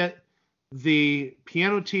we get the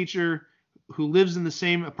piano teacher who lives in the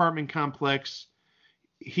same apartment complex.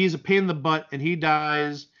 He's a pain in the butt, and he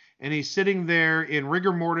dies, and he's sitting there in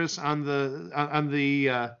rigor mortis on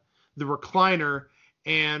the recliner,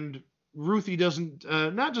 and Ruthie doesn't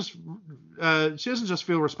she doesn't just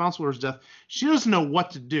feel responsible for his death. She doesn't know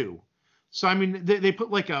what to do. So I mean, they put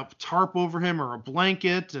like a tarp over him or a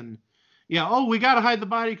blanket, and we got to hide the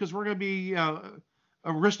body because we're gonna be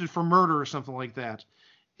arrested for murder or something like that.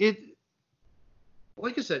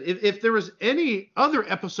 Like I said, if there was any other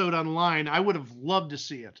episode online, I would have loved to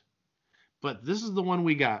see it. But this is the one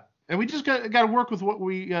we got. And we just got to work with what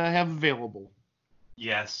we have available.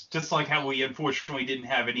 Yes, just like how we unfortunately didn't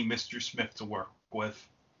have any Mr. Smith to work with.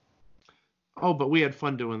 Oh, but we had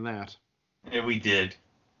fun doing that. Yeah, we did.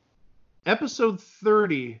 Episode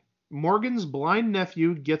 30, Morgan's blind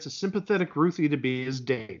nephew gets a sympathetic Ruthie to be his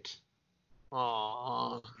date.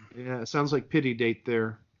 Aww. Yeah, it sounds like pity date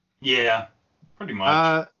there. Yeah, pretty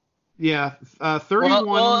much. 31.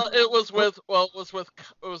 Well, it was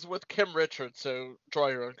with Kim Richards, so draw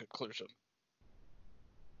your own conclusion.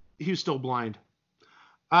 He was still blind.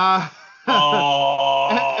 Episode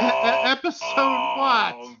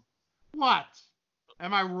what? What?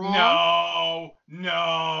 Am I wrong?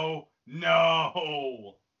 No.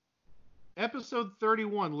 Episode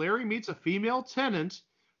 31. Larry meets a female tenant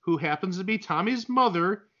who happens to be Tommy's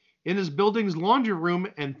mother in his building's laundry room,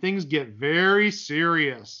 and things get very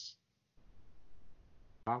serious.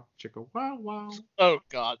 Wow, chicka, wow, wow. Oh,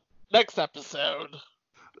 God. Next episode.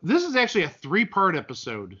 This is actually a 3-part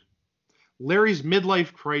episode. Larry's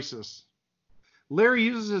midlife crisis. Larry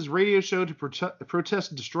uses his radio show to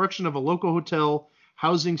protest destruction of a local hotel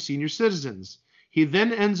housing senior citizens. He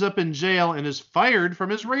then ends up in jail and is fired from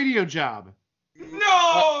his radio job.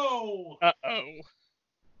 No! Uh-oh.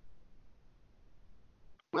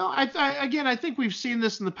 Well, I think we've seen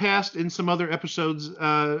this in the past in some other episodes,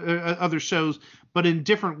 other shows, but in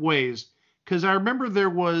different ways. Because I remember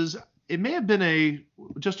it may have been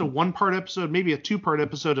just a 1-part episode, maybe a 2-part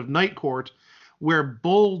episode of Night Court, where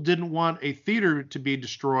Bull didn't want a theater to be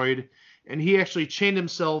destroyed, and he actually chained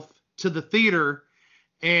himself to the theater.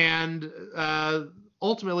 And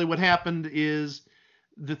ultimately, what happened is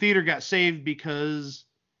the theater got saved because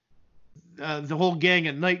the whole gang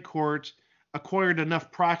at Night Court acquired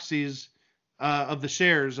enough proxies of the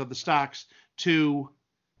shares of the stocks to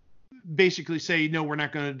basically say, no, we're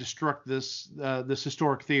not going to destruct this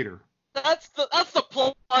historic theater. That's the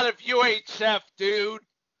plot of UHF, dude.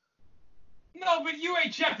 No, but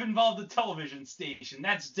UHF involved a television station.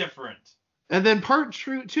 That's different. And then part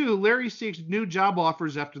 2, Larry seeks new job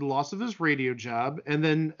offers after the loss of his radio job. And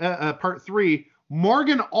then part 3,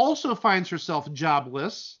 Morgan also finds herself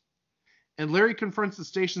jobless. And Larry confronts the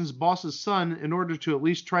station's boss's son in order to at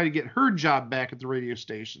least try to get her job back at the radio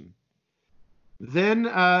station. Then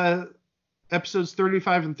episodes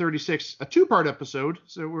 35 and 36, a 2-part episode.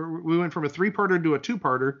 So we went from a 3-parter to a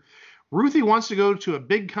 2-parter. Ruthie wants to go to a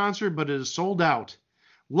big concert, but it is sold out.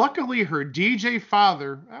 Luckily, her DJ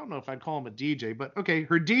father, I don't know if I'd call him a DJ, but okay,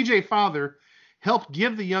 her DJ father helped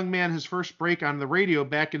give the young man his first break on the radio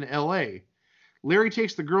back in L.A. Larry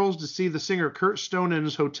takes the girls to see the singer Kurt Stone in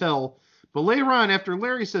his hotel, but later on, after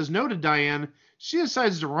Larry says no to Diane, she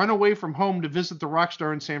decides to run away from home to visit the rock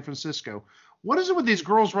star in San Francisco. What is it with these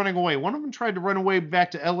girls running away? One of them tried to run away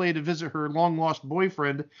back to L.A. to visit her long-lost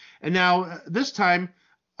boyfriend, and now this time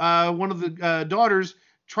one of the daughters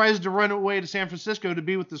tries to run away to San Francisco to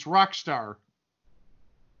be with this rock star.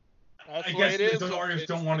 I guess the daughters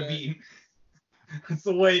don't want to be. That's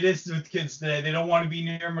the way it is with kids today. They don't want to be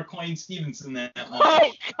near McLean Stevenson that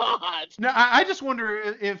much. Oh, God. Now, I just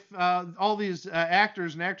wonder if all these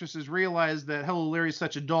actors and actresses realize that Hello, Larry's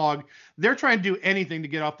such a dog. They're trying to do anything to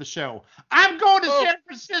get off the show. I'm going to San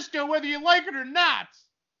Francisco whether you like it or not.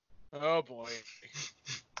 Oh, boy.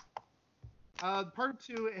 Part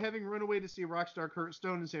 2, having run away to see rock star Kurt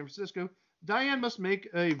Stone in San Francisco, Diane must make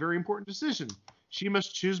a very important decision. She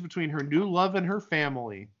must choose between her new love and her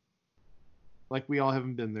family. Like we all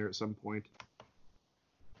haven't been there at some point.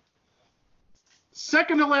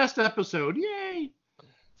 Second to last episode. Yay!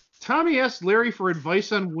 Tommy asks Larry for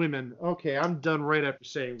advice on women. Okay, I'm done right after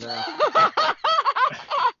saying that.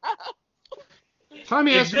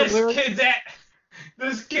 Tommy asks Larry.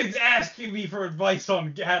 This kid's asking me for advice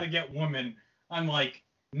on how to get women. I'm like,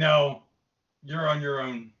 no, you're on your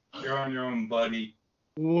own. You're on your own, buddy.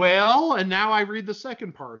 Well, and now I read the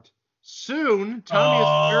second part. Soon, Tommy is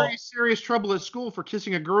in very serious trouble at school for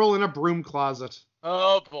kissing a girl in a broom closet.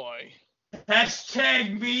 Oh, boy.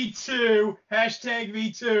 Hashtag me too. Hashtag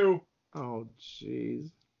me too. Oh, jeez.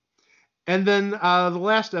 And then the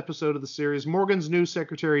last episode of the series, Morgan's new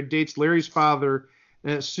secretary dates Larry's father,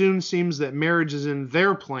 and it soon seems that marriage is in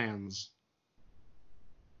their plans.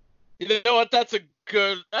 You know what? That's a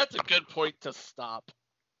good point to stop.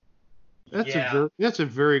 That's a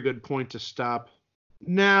very good point to stop.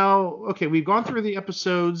 Now, okay, we've gone through the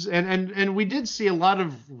episodes, and we did see a lot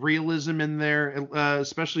of realism in there,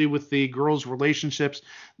 especially with the girls' relationships,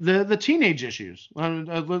 the teenage issues.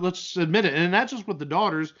 Let's admit it, and not just with the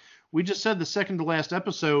daughters. We just said the second to last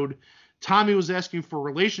episode, Tommy was asking for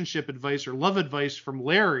relationship advice or love advice from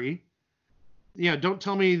Larry. Don't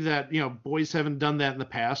tell me that boys haven't done that in the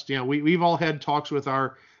past. We've all had talks with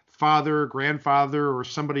our father, grandfather, or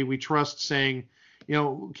somebody we trust saying,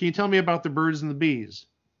 can you tell me about the birds and the bees?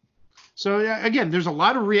 So again, there's a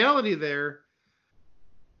lot of reality there.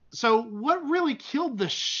 So what really killed the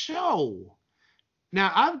show?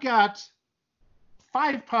 Now I've got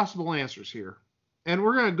 5 possible answers here, and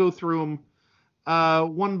we're going to go through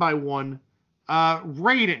them one by one.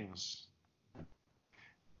 Ratings.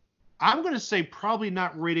 I'm going to say probably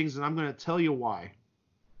not ratings, and I'm going to tell you why.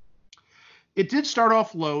 It did start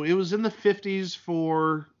off low. It was in the 50s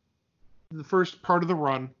for the first part of the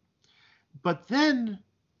run. But then,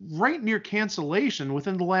 right near cancellation,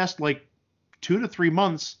 within the last 2 to 3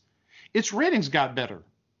 months, its ratings got better,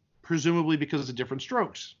 presumably because of Diff'rent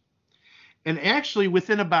Strokes. And actually,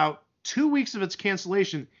 within about 2 weeks of its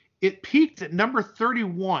cancellation, it peaked at number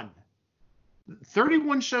 31.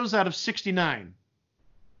 31 shows out of 69.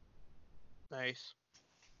 Nice.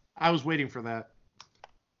 I was waiting for that.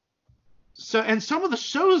 So, and some of the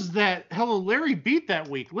shows that Hello Larry beat that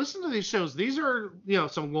week, listen to these shows. These are,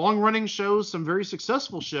 some long-running shows, some very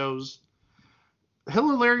successful shows.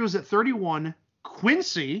 Hello Larry was at 31.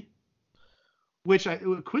 Quincy,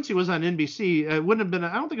 Quincy was on NBC. It wouldn't have been,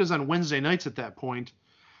 I don't think it was on Wednesday nights at that point.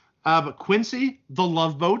 But Quincy, The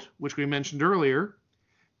Love Boat, which we mentioned earlier,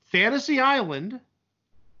 Fantasy Island,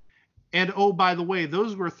 and oh, by the way,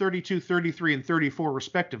 those were 32, 33, and 34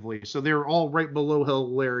 respectively. So they were all right below Hello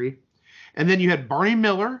Larry. And then you had Barney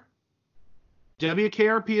Miller,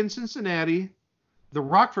 WKRP in Cincinnati, The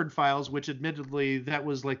Rockford Files, which admittedly that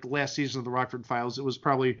was like the last season of The Rockford Files. It was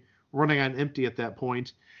probably running on empty at that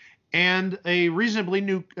point. And a reasonably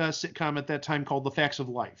new sitcom at that time called The Facts of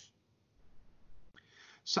Life.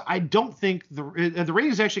 So I don't think the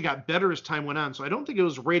ratings actually got better as time went on. So I don't think it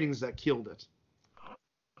was ratings that killed it.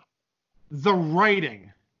 The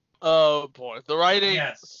writing. Oh boy, the writing.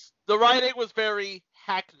 Yes. The writing was very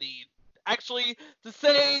hackneyed. Actually, to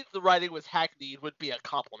say the writing was hackneyed would be a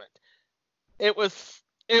compliment. It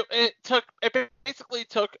basically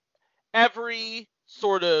took every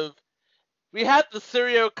sort of. We had the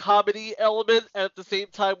serial comedy element, and at the same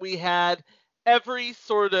time we had every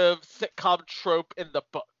sort of sitcom trope in the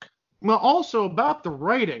book. Well, also about the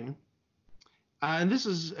writing, and this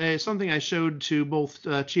is something I showed to both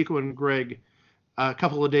Chico and Greg a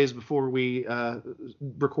couple of days before we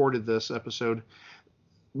recorded this episode.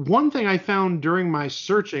 One thing I found during my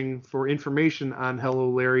searching for information on Hello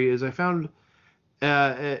Larry is I found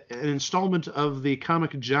an installment of the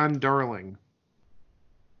comic John Darling.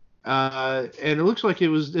 And it looks like it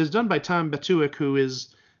was done by Tom Batuick, who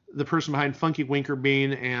is the person behind Funky Winker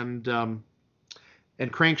Bean and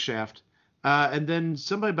Crankshaft. And then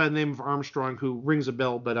somebody by the name of Armstrong, who rings a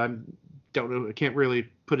bell, but I can't really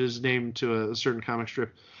put his name to a certain comic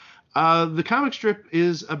strip. The comic strip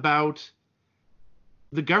is about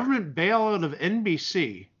the government bailout of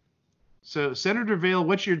NBC. So, Senator Vail,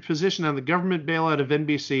 what's your position on the government bailout of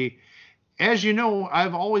NBC? As you know,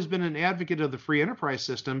 I've always been an advocate of the free enterprise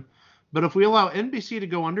system, but if we allow NBC to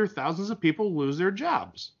go under, thousands of people lose their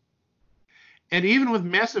jobs. And even with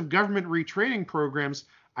massive government retraining programs,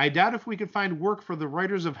 I doubt if we could find work for the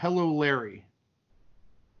writers of Hello Larry.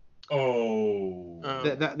 Oh.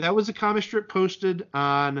 That was a comic strip posted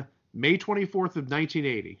on May 24th of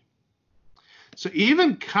 1980. So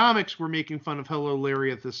even comics were making fun of Hello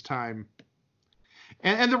Larry at this time.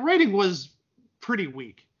 And the rating was pretty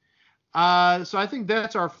weak. So I think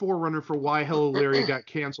that's our forerunner for why Hello Larry got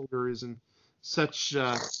canceled or is in such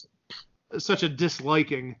a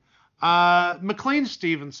disliking. McLean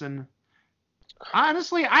Stevenson.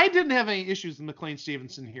 Honestly, I didn't have any issues with McLean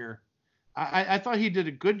Stevenson here. I thought he did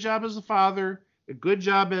a good job as a father, a good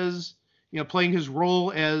job as playing his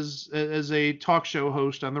role as a talk show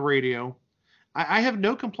host on the radio. I have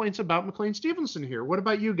no complaints about McLean Stevenson here. What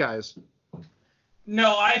about you guys?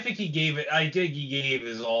 No, I think he gave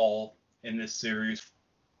his all in this series.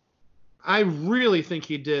 I really think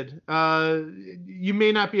he did. You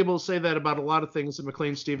may not be able to say that about a lot of things that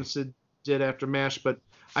McLean Stevenson did after MASH, but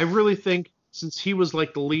I really think since he was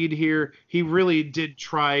like the lead here, he really did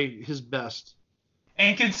try his best.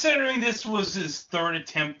 And considering this was his third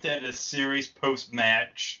attempt at a series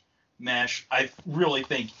post-MASH, I really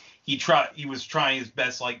think he was trying his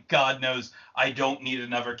best. Like, God knows, I don't need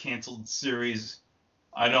another canceled series.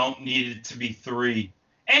 I don't need it to be 3.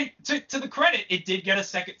 And to the credit, it did get a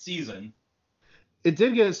second season. It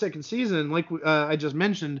did get a second season. Like I just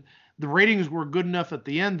mentioned, the ratings were good enough at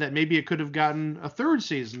the end that maybe it could have gotten a third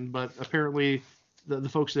season, but apparently the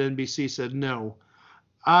folks at NBC said no.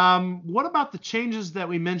 What about the changes that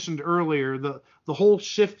we mentioned earlier? The whole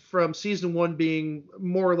shift from season 1 being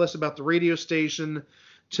more or less about the radio station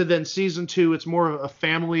to then season 2, it's more of a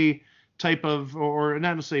family type of, or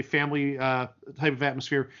not necessarily family type of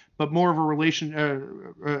atmosphere, but more of a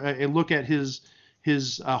a look at his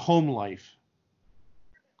home life,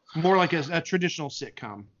 more like a traditional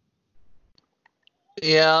sitcom.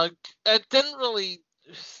 Yeah, it didn't really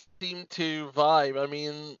seem to vibe. I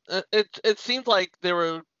mean, it seemed like they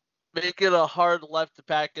were making a hard left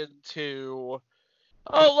back into,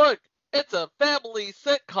 oh look, it's a family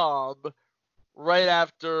sitcom, right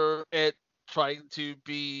after it trying to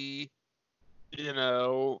be,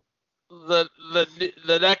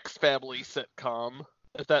 the next family sitcom,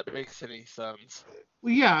 if that makes any sense.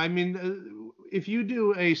 Well, yeah, I mean, if you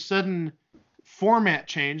do a sudden format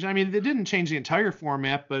change, I mean, they didn't change the entire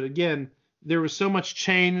format, but again, there was so much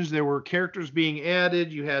change. There were characters being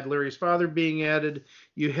added. You had Larry's father being added.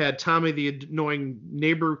 You had Tommy, the annoying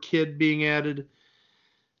neighbor kid, being added.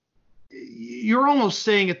 You're almost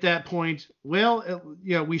saying at that point, well,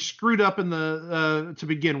 we screwed up in the to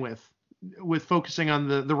begin with focusing on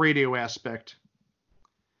the radio aspect.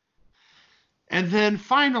 And then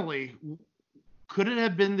finally, could it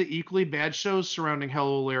have been the equally bad shows surrounding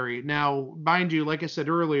Hello Larry? Now, mind you, like I said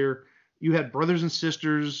earlier, you had Brothers and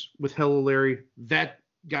Sisters with Hello Larry. That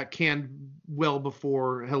got canned well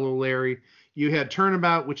before Hello Larry. You had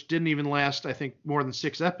Turnabout, which didn't even last, I think, more than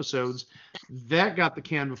 6 episodes. That got the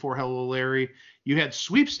can before Hello Larry. You had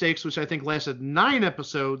Sweepstakes, which I think lasted 9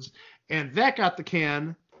 episodes, and that got the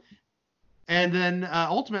can. And then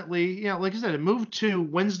ultimately, like I said, it moved to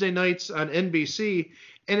Wednesday nights on NBC,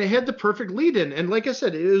 and it had the perfect lead-in. And like I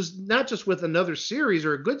said, it was not just with another series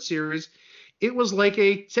or a good series. It was like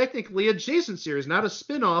a technically adjacent series, not a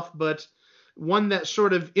spin-off, but one that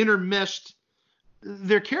sort of intermeshed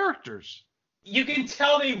their characters. You can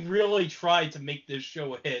tell they really tried to make this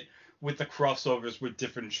show a hit with the crossovers with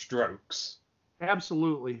different strokes.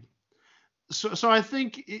 Absolutely. So I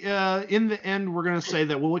think in the end, we're going to say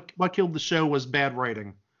that what killed the show was bad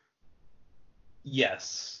writing.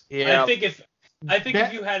 Yes. Yeah. I think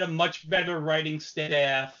if you had a much better writing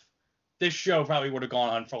staff, this show probably would have gone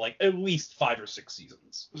on for like at least 5 or 6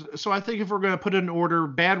 seasons. So I think if we're going to put it in order,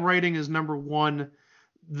 bad writing is number 1.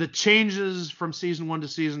 The changes from season 1 to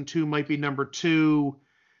season 2 might be number 2.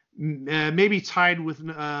 Maybe tied with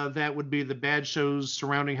that would be the bad shows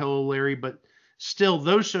surrounding Hello Larry, but still,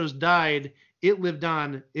 those shows died. It lived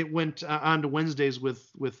on. It went on to Wednesdays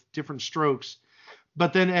with different strokes.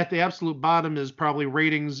 But then at the absolute bottom is probably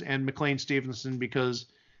ratings and McLean Stevenson, because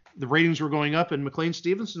the ratings were going up and McLean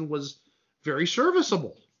Stevenson was very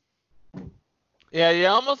serviceable. Yeah, you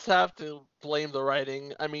almost have to blame the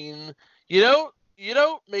writing. I mean, you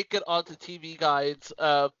don't make it onto TV Guide's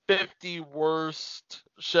 50 worst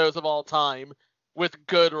shows of all time with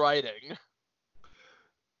good writing.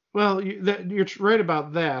 Well, you're right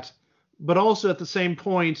about that, but also at the same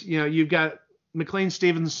point, you've got McLean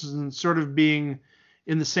Stevenson sort of being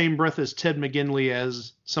in the same breath as Ted McGinley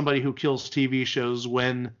as somebody who kills TV shows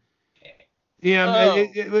when, he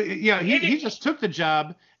just took the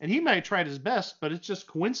job and he might have tried his best, but it's just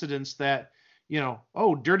coincidence that,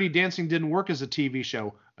 Dirty Dancing didn't work as a TV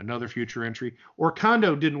show, another future entry, or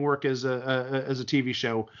Condo didn't work as a TV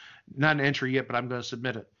show, not an entry yet, but I'm going to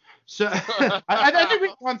submit it. So I think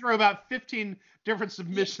we've gone through about 15 different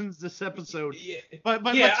submissions this episode. Yeah, but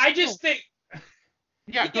I just think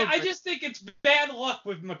it's bad luck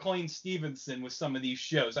with McLean Stevenson with some of these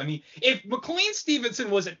shows. I mean, if McLean Stevenson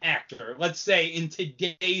was an actor, let's say in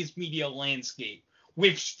today's media landscape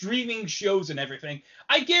with streaming shows and everything,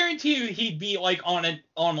 I guarantee you he'd be like on a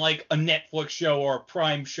Netflix show or a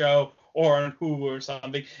Prime show or on Hulu or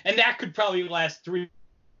something, and that could probably last 3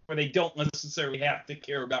 where they don't necessarily have to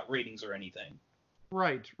care about ratings or anything.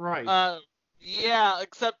 Right. Yeah,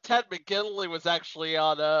 except Ted McGinley was actually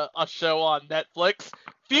on a show on Netflix.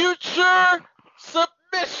 Future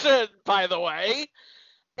Submission, by the way.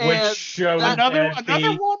 Which show would another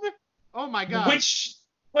be? one? Oh my god. Which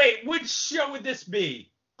show would this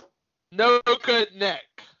be? No Good Nick.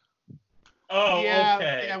 Oh, yeah,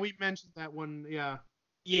 okay. Yeah, we mentioned that one, yeah.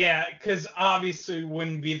 Yeah, because obviously it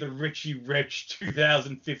wouldn't be the Richie Rich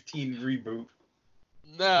 2015 reboot.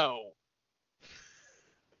 No.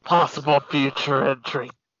 Possible future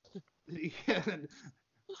entry. Yeah,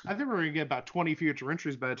 I think we're going to get about 20 future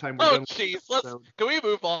entries by the time we're done. Oh, jeez. Can we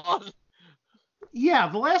move on? Yeah,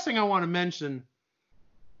 the last thing I want to mention,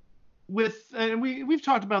 and we've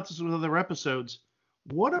talked about this with other episodes,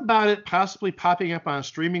 what about it possibly popping up on a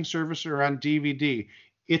streaming service or on DVD?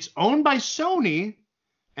 It's owned by Sony,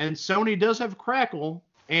 and Sony does have Crackle,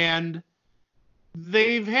 and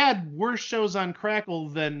they've had worse shows on Crackle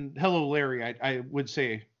than Hello Larry, I would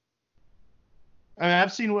say. I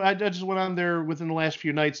mean, I just went on there within the last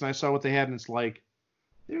few nights and I saw what they had, and it's like,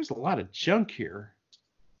 there's a lot of junk here.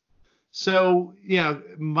 So,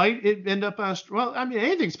 might it end up on, well, I mean,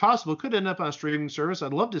 anything's possible. It could end up on a streaming service.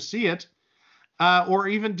 I'd love to see it. Or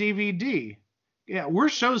even DVD. Yeah,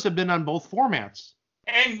 worse shows have been on both formats.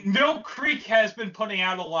 And Mill Creek has been putting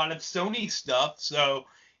out a lot of Sony stuff, so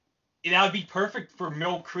that would be perfect for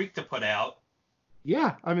Mill Creek to put out.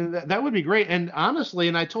 Yeah, I mean, that would be great. And honestly,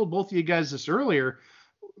 and I told both of you guys this earlier,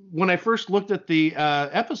 when I first looked at the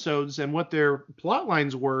episodes and what their plot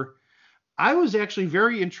lines were, I was actually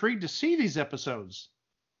very intrigued to see these episodes.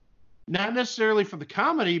 Not necessarily for the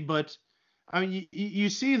comedy, but I mean, you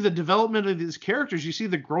see the development of these characters. You see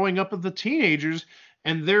the growing up of the teenagers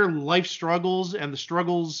and their life struggles and the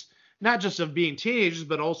struggles, not just of being teenagers,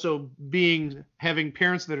 but also having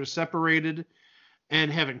parents that are separated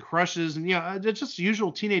and having crushes and just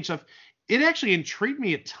usual teenage stuff. It actually intrigued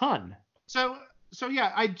me a ton. So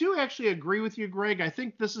yeah, I do actually agree with you, Greg. I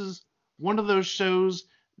think this is one of those shows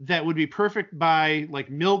that would be perfect by like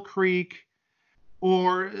Mill Creek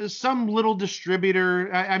or some little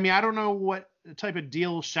distributor. I mean, I don't know what type of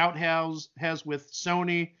deal Shout has with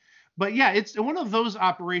Sony, but yeah, it's one of those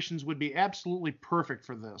operations would be absolutely perfect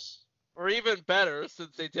for this. Or even better,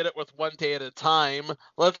 since they did it with One Day at a Time,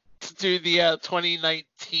 let's do the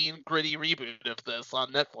 2019 Gritty reboot of this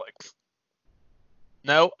on Netflix.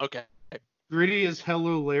 No? Okay. Gritty is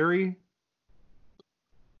Hello Larry.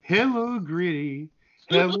 Hello Gritty.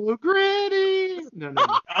 Hello Gritty. No.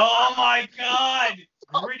 Oh my God!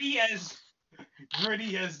 Gritty as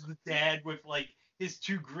the dad with like his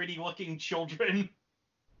two gritty looking children.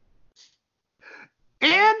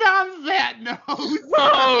 And on that note.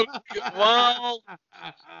 Oh, well.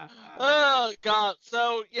 Oh, God.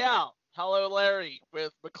 So, yeah. Hello, Larry,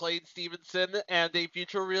 with McLean Stevenson and a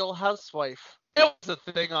future Real Housewife. It was a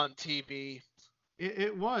thing on TV.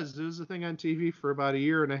 It was a thing on TV for about a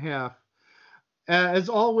year and a half. As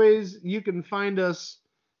always, you can find us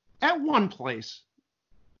at one place.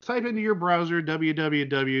 Type into your browser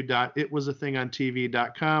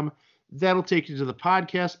www.itwasathingontv.com. That'll take you to the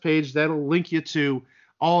podcast page. That'll link you to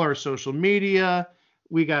all our social media.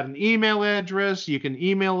 We got an email address. You can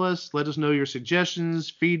email us. Let us know your suggestions,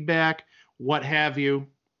 feedback, what have you.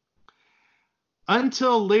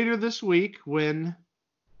 Until later this week when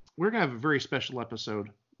we're going to have a very special episode.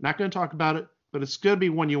 Not going to talk about it, but it's going to be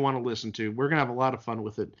one you want to listen to. We're going to have a lot of fun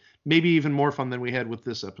with it. Maybe even more fun than we had with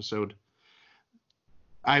this episode.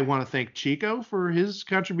 I want to thank Chico for his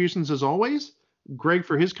contributions as always, Greg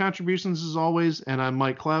for his contributions as always, and I'm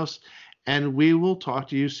Mike Klaus, and we will talk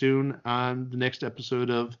to you soon on the next episode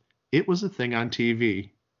of It Was a Thing on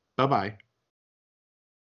TV. Bye-bye.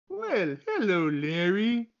 Well, hello,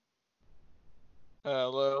 Larry.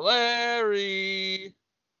 Hello, Larry.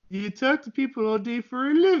 You talk to people all day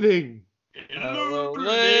for a living. Hello,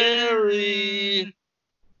 Larry.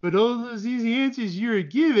 But all those easy answers you're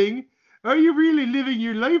giving, are you really living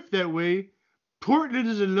your life that way? Portland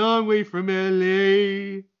is a long way from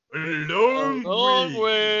LA. A long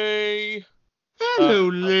way. Hello,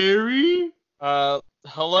 Larry. Hello,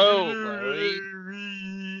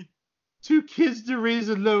 Larry. Two kids to raise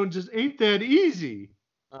alone just ain't that easy.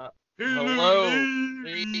 Hello,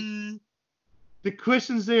 Larry. The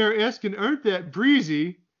questions they are asking aren't that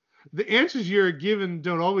breezy. The answers you're given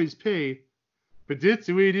don't always pay. But that's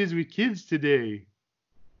the way it is with kids today.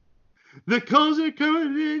 The calls are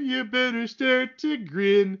coming in, you better start to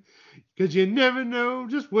grin, 'cause you never know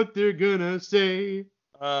just what they're gonna say.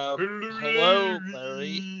 Hello,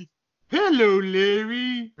 Larry. Hello,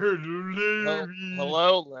 Larry.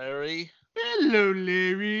 Hello, Larry. Hello,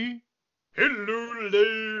 Larry. Hello,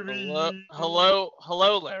 Larry. Well, hello,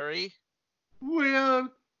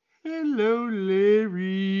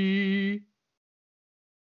 Larry.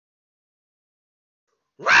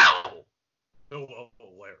 Wow! Hello,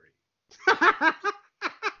 Larry.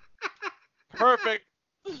 Perfect.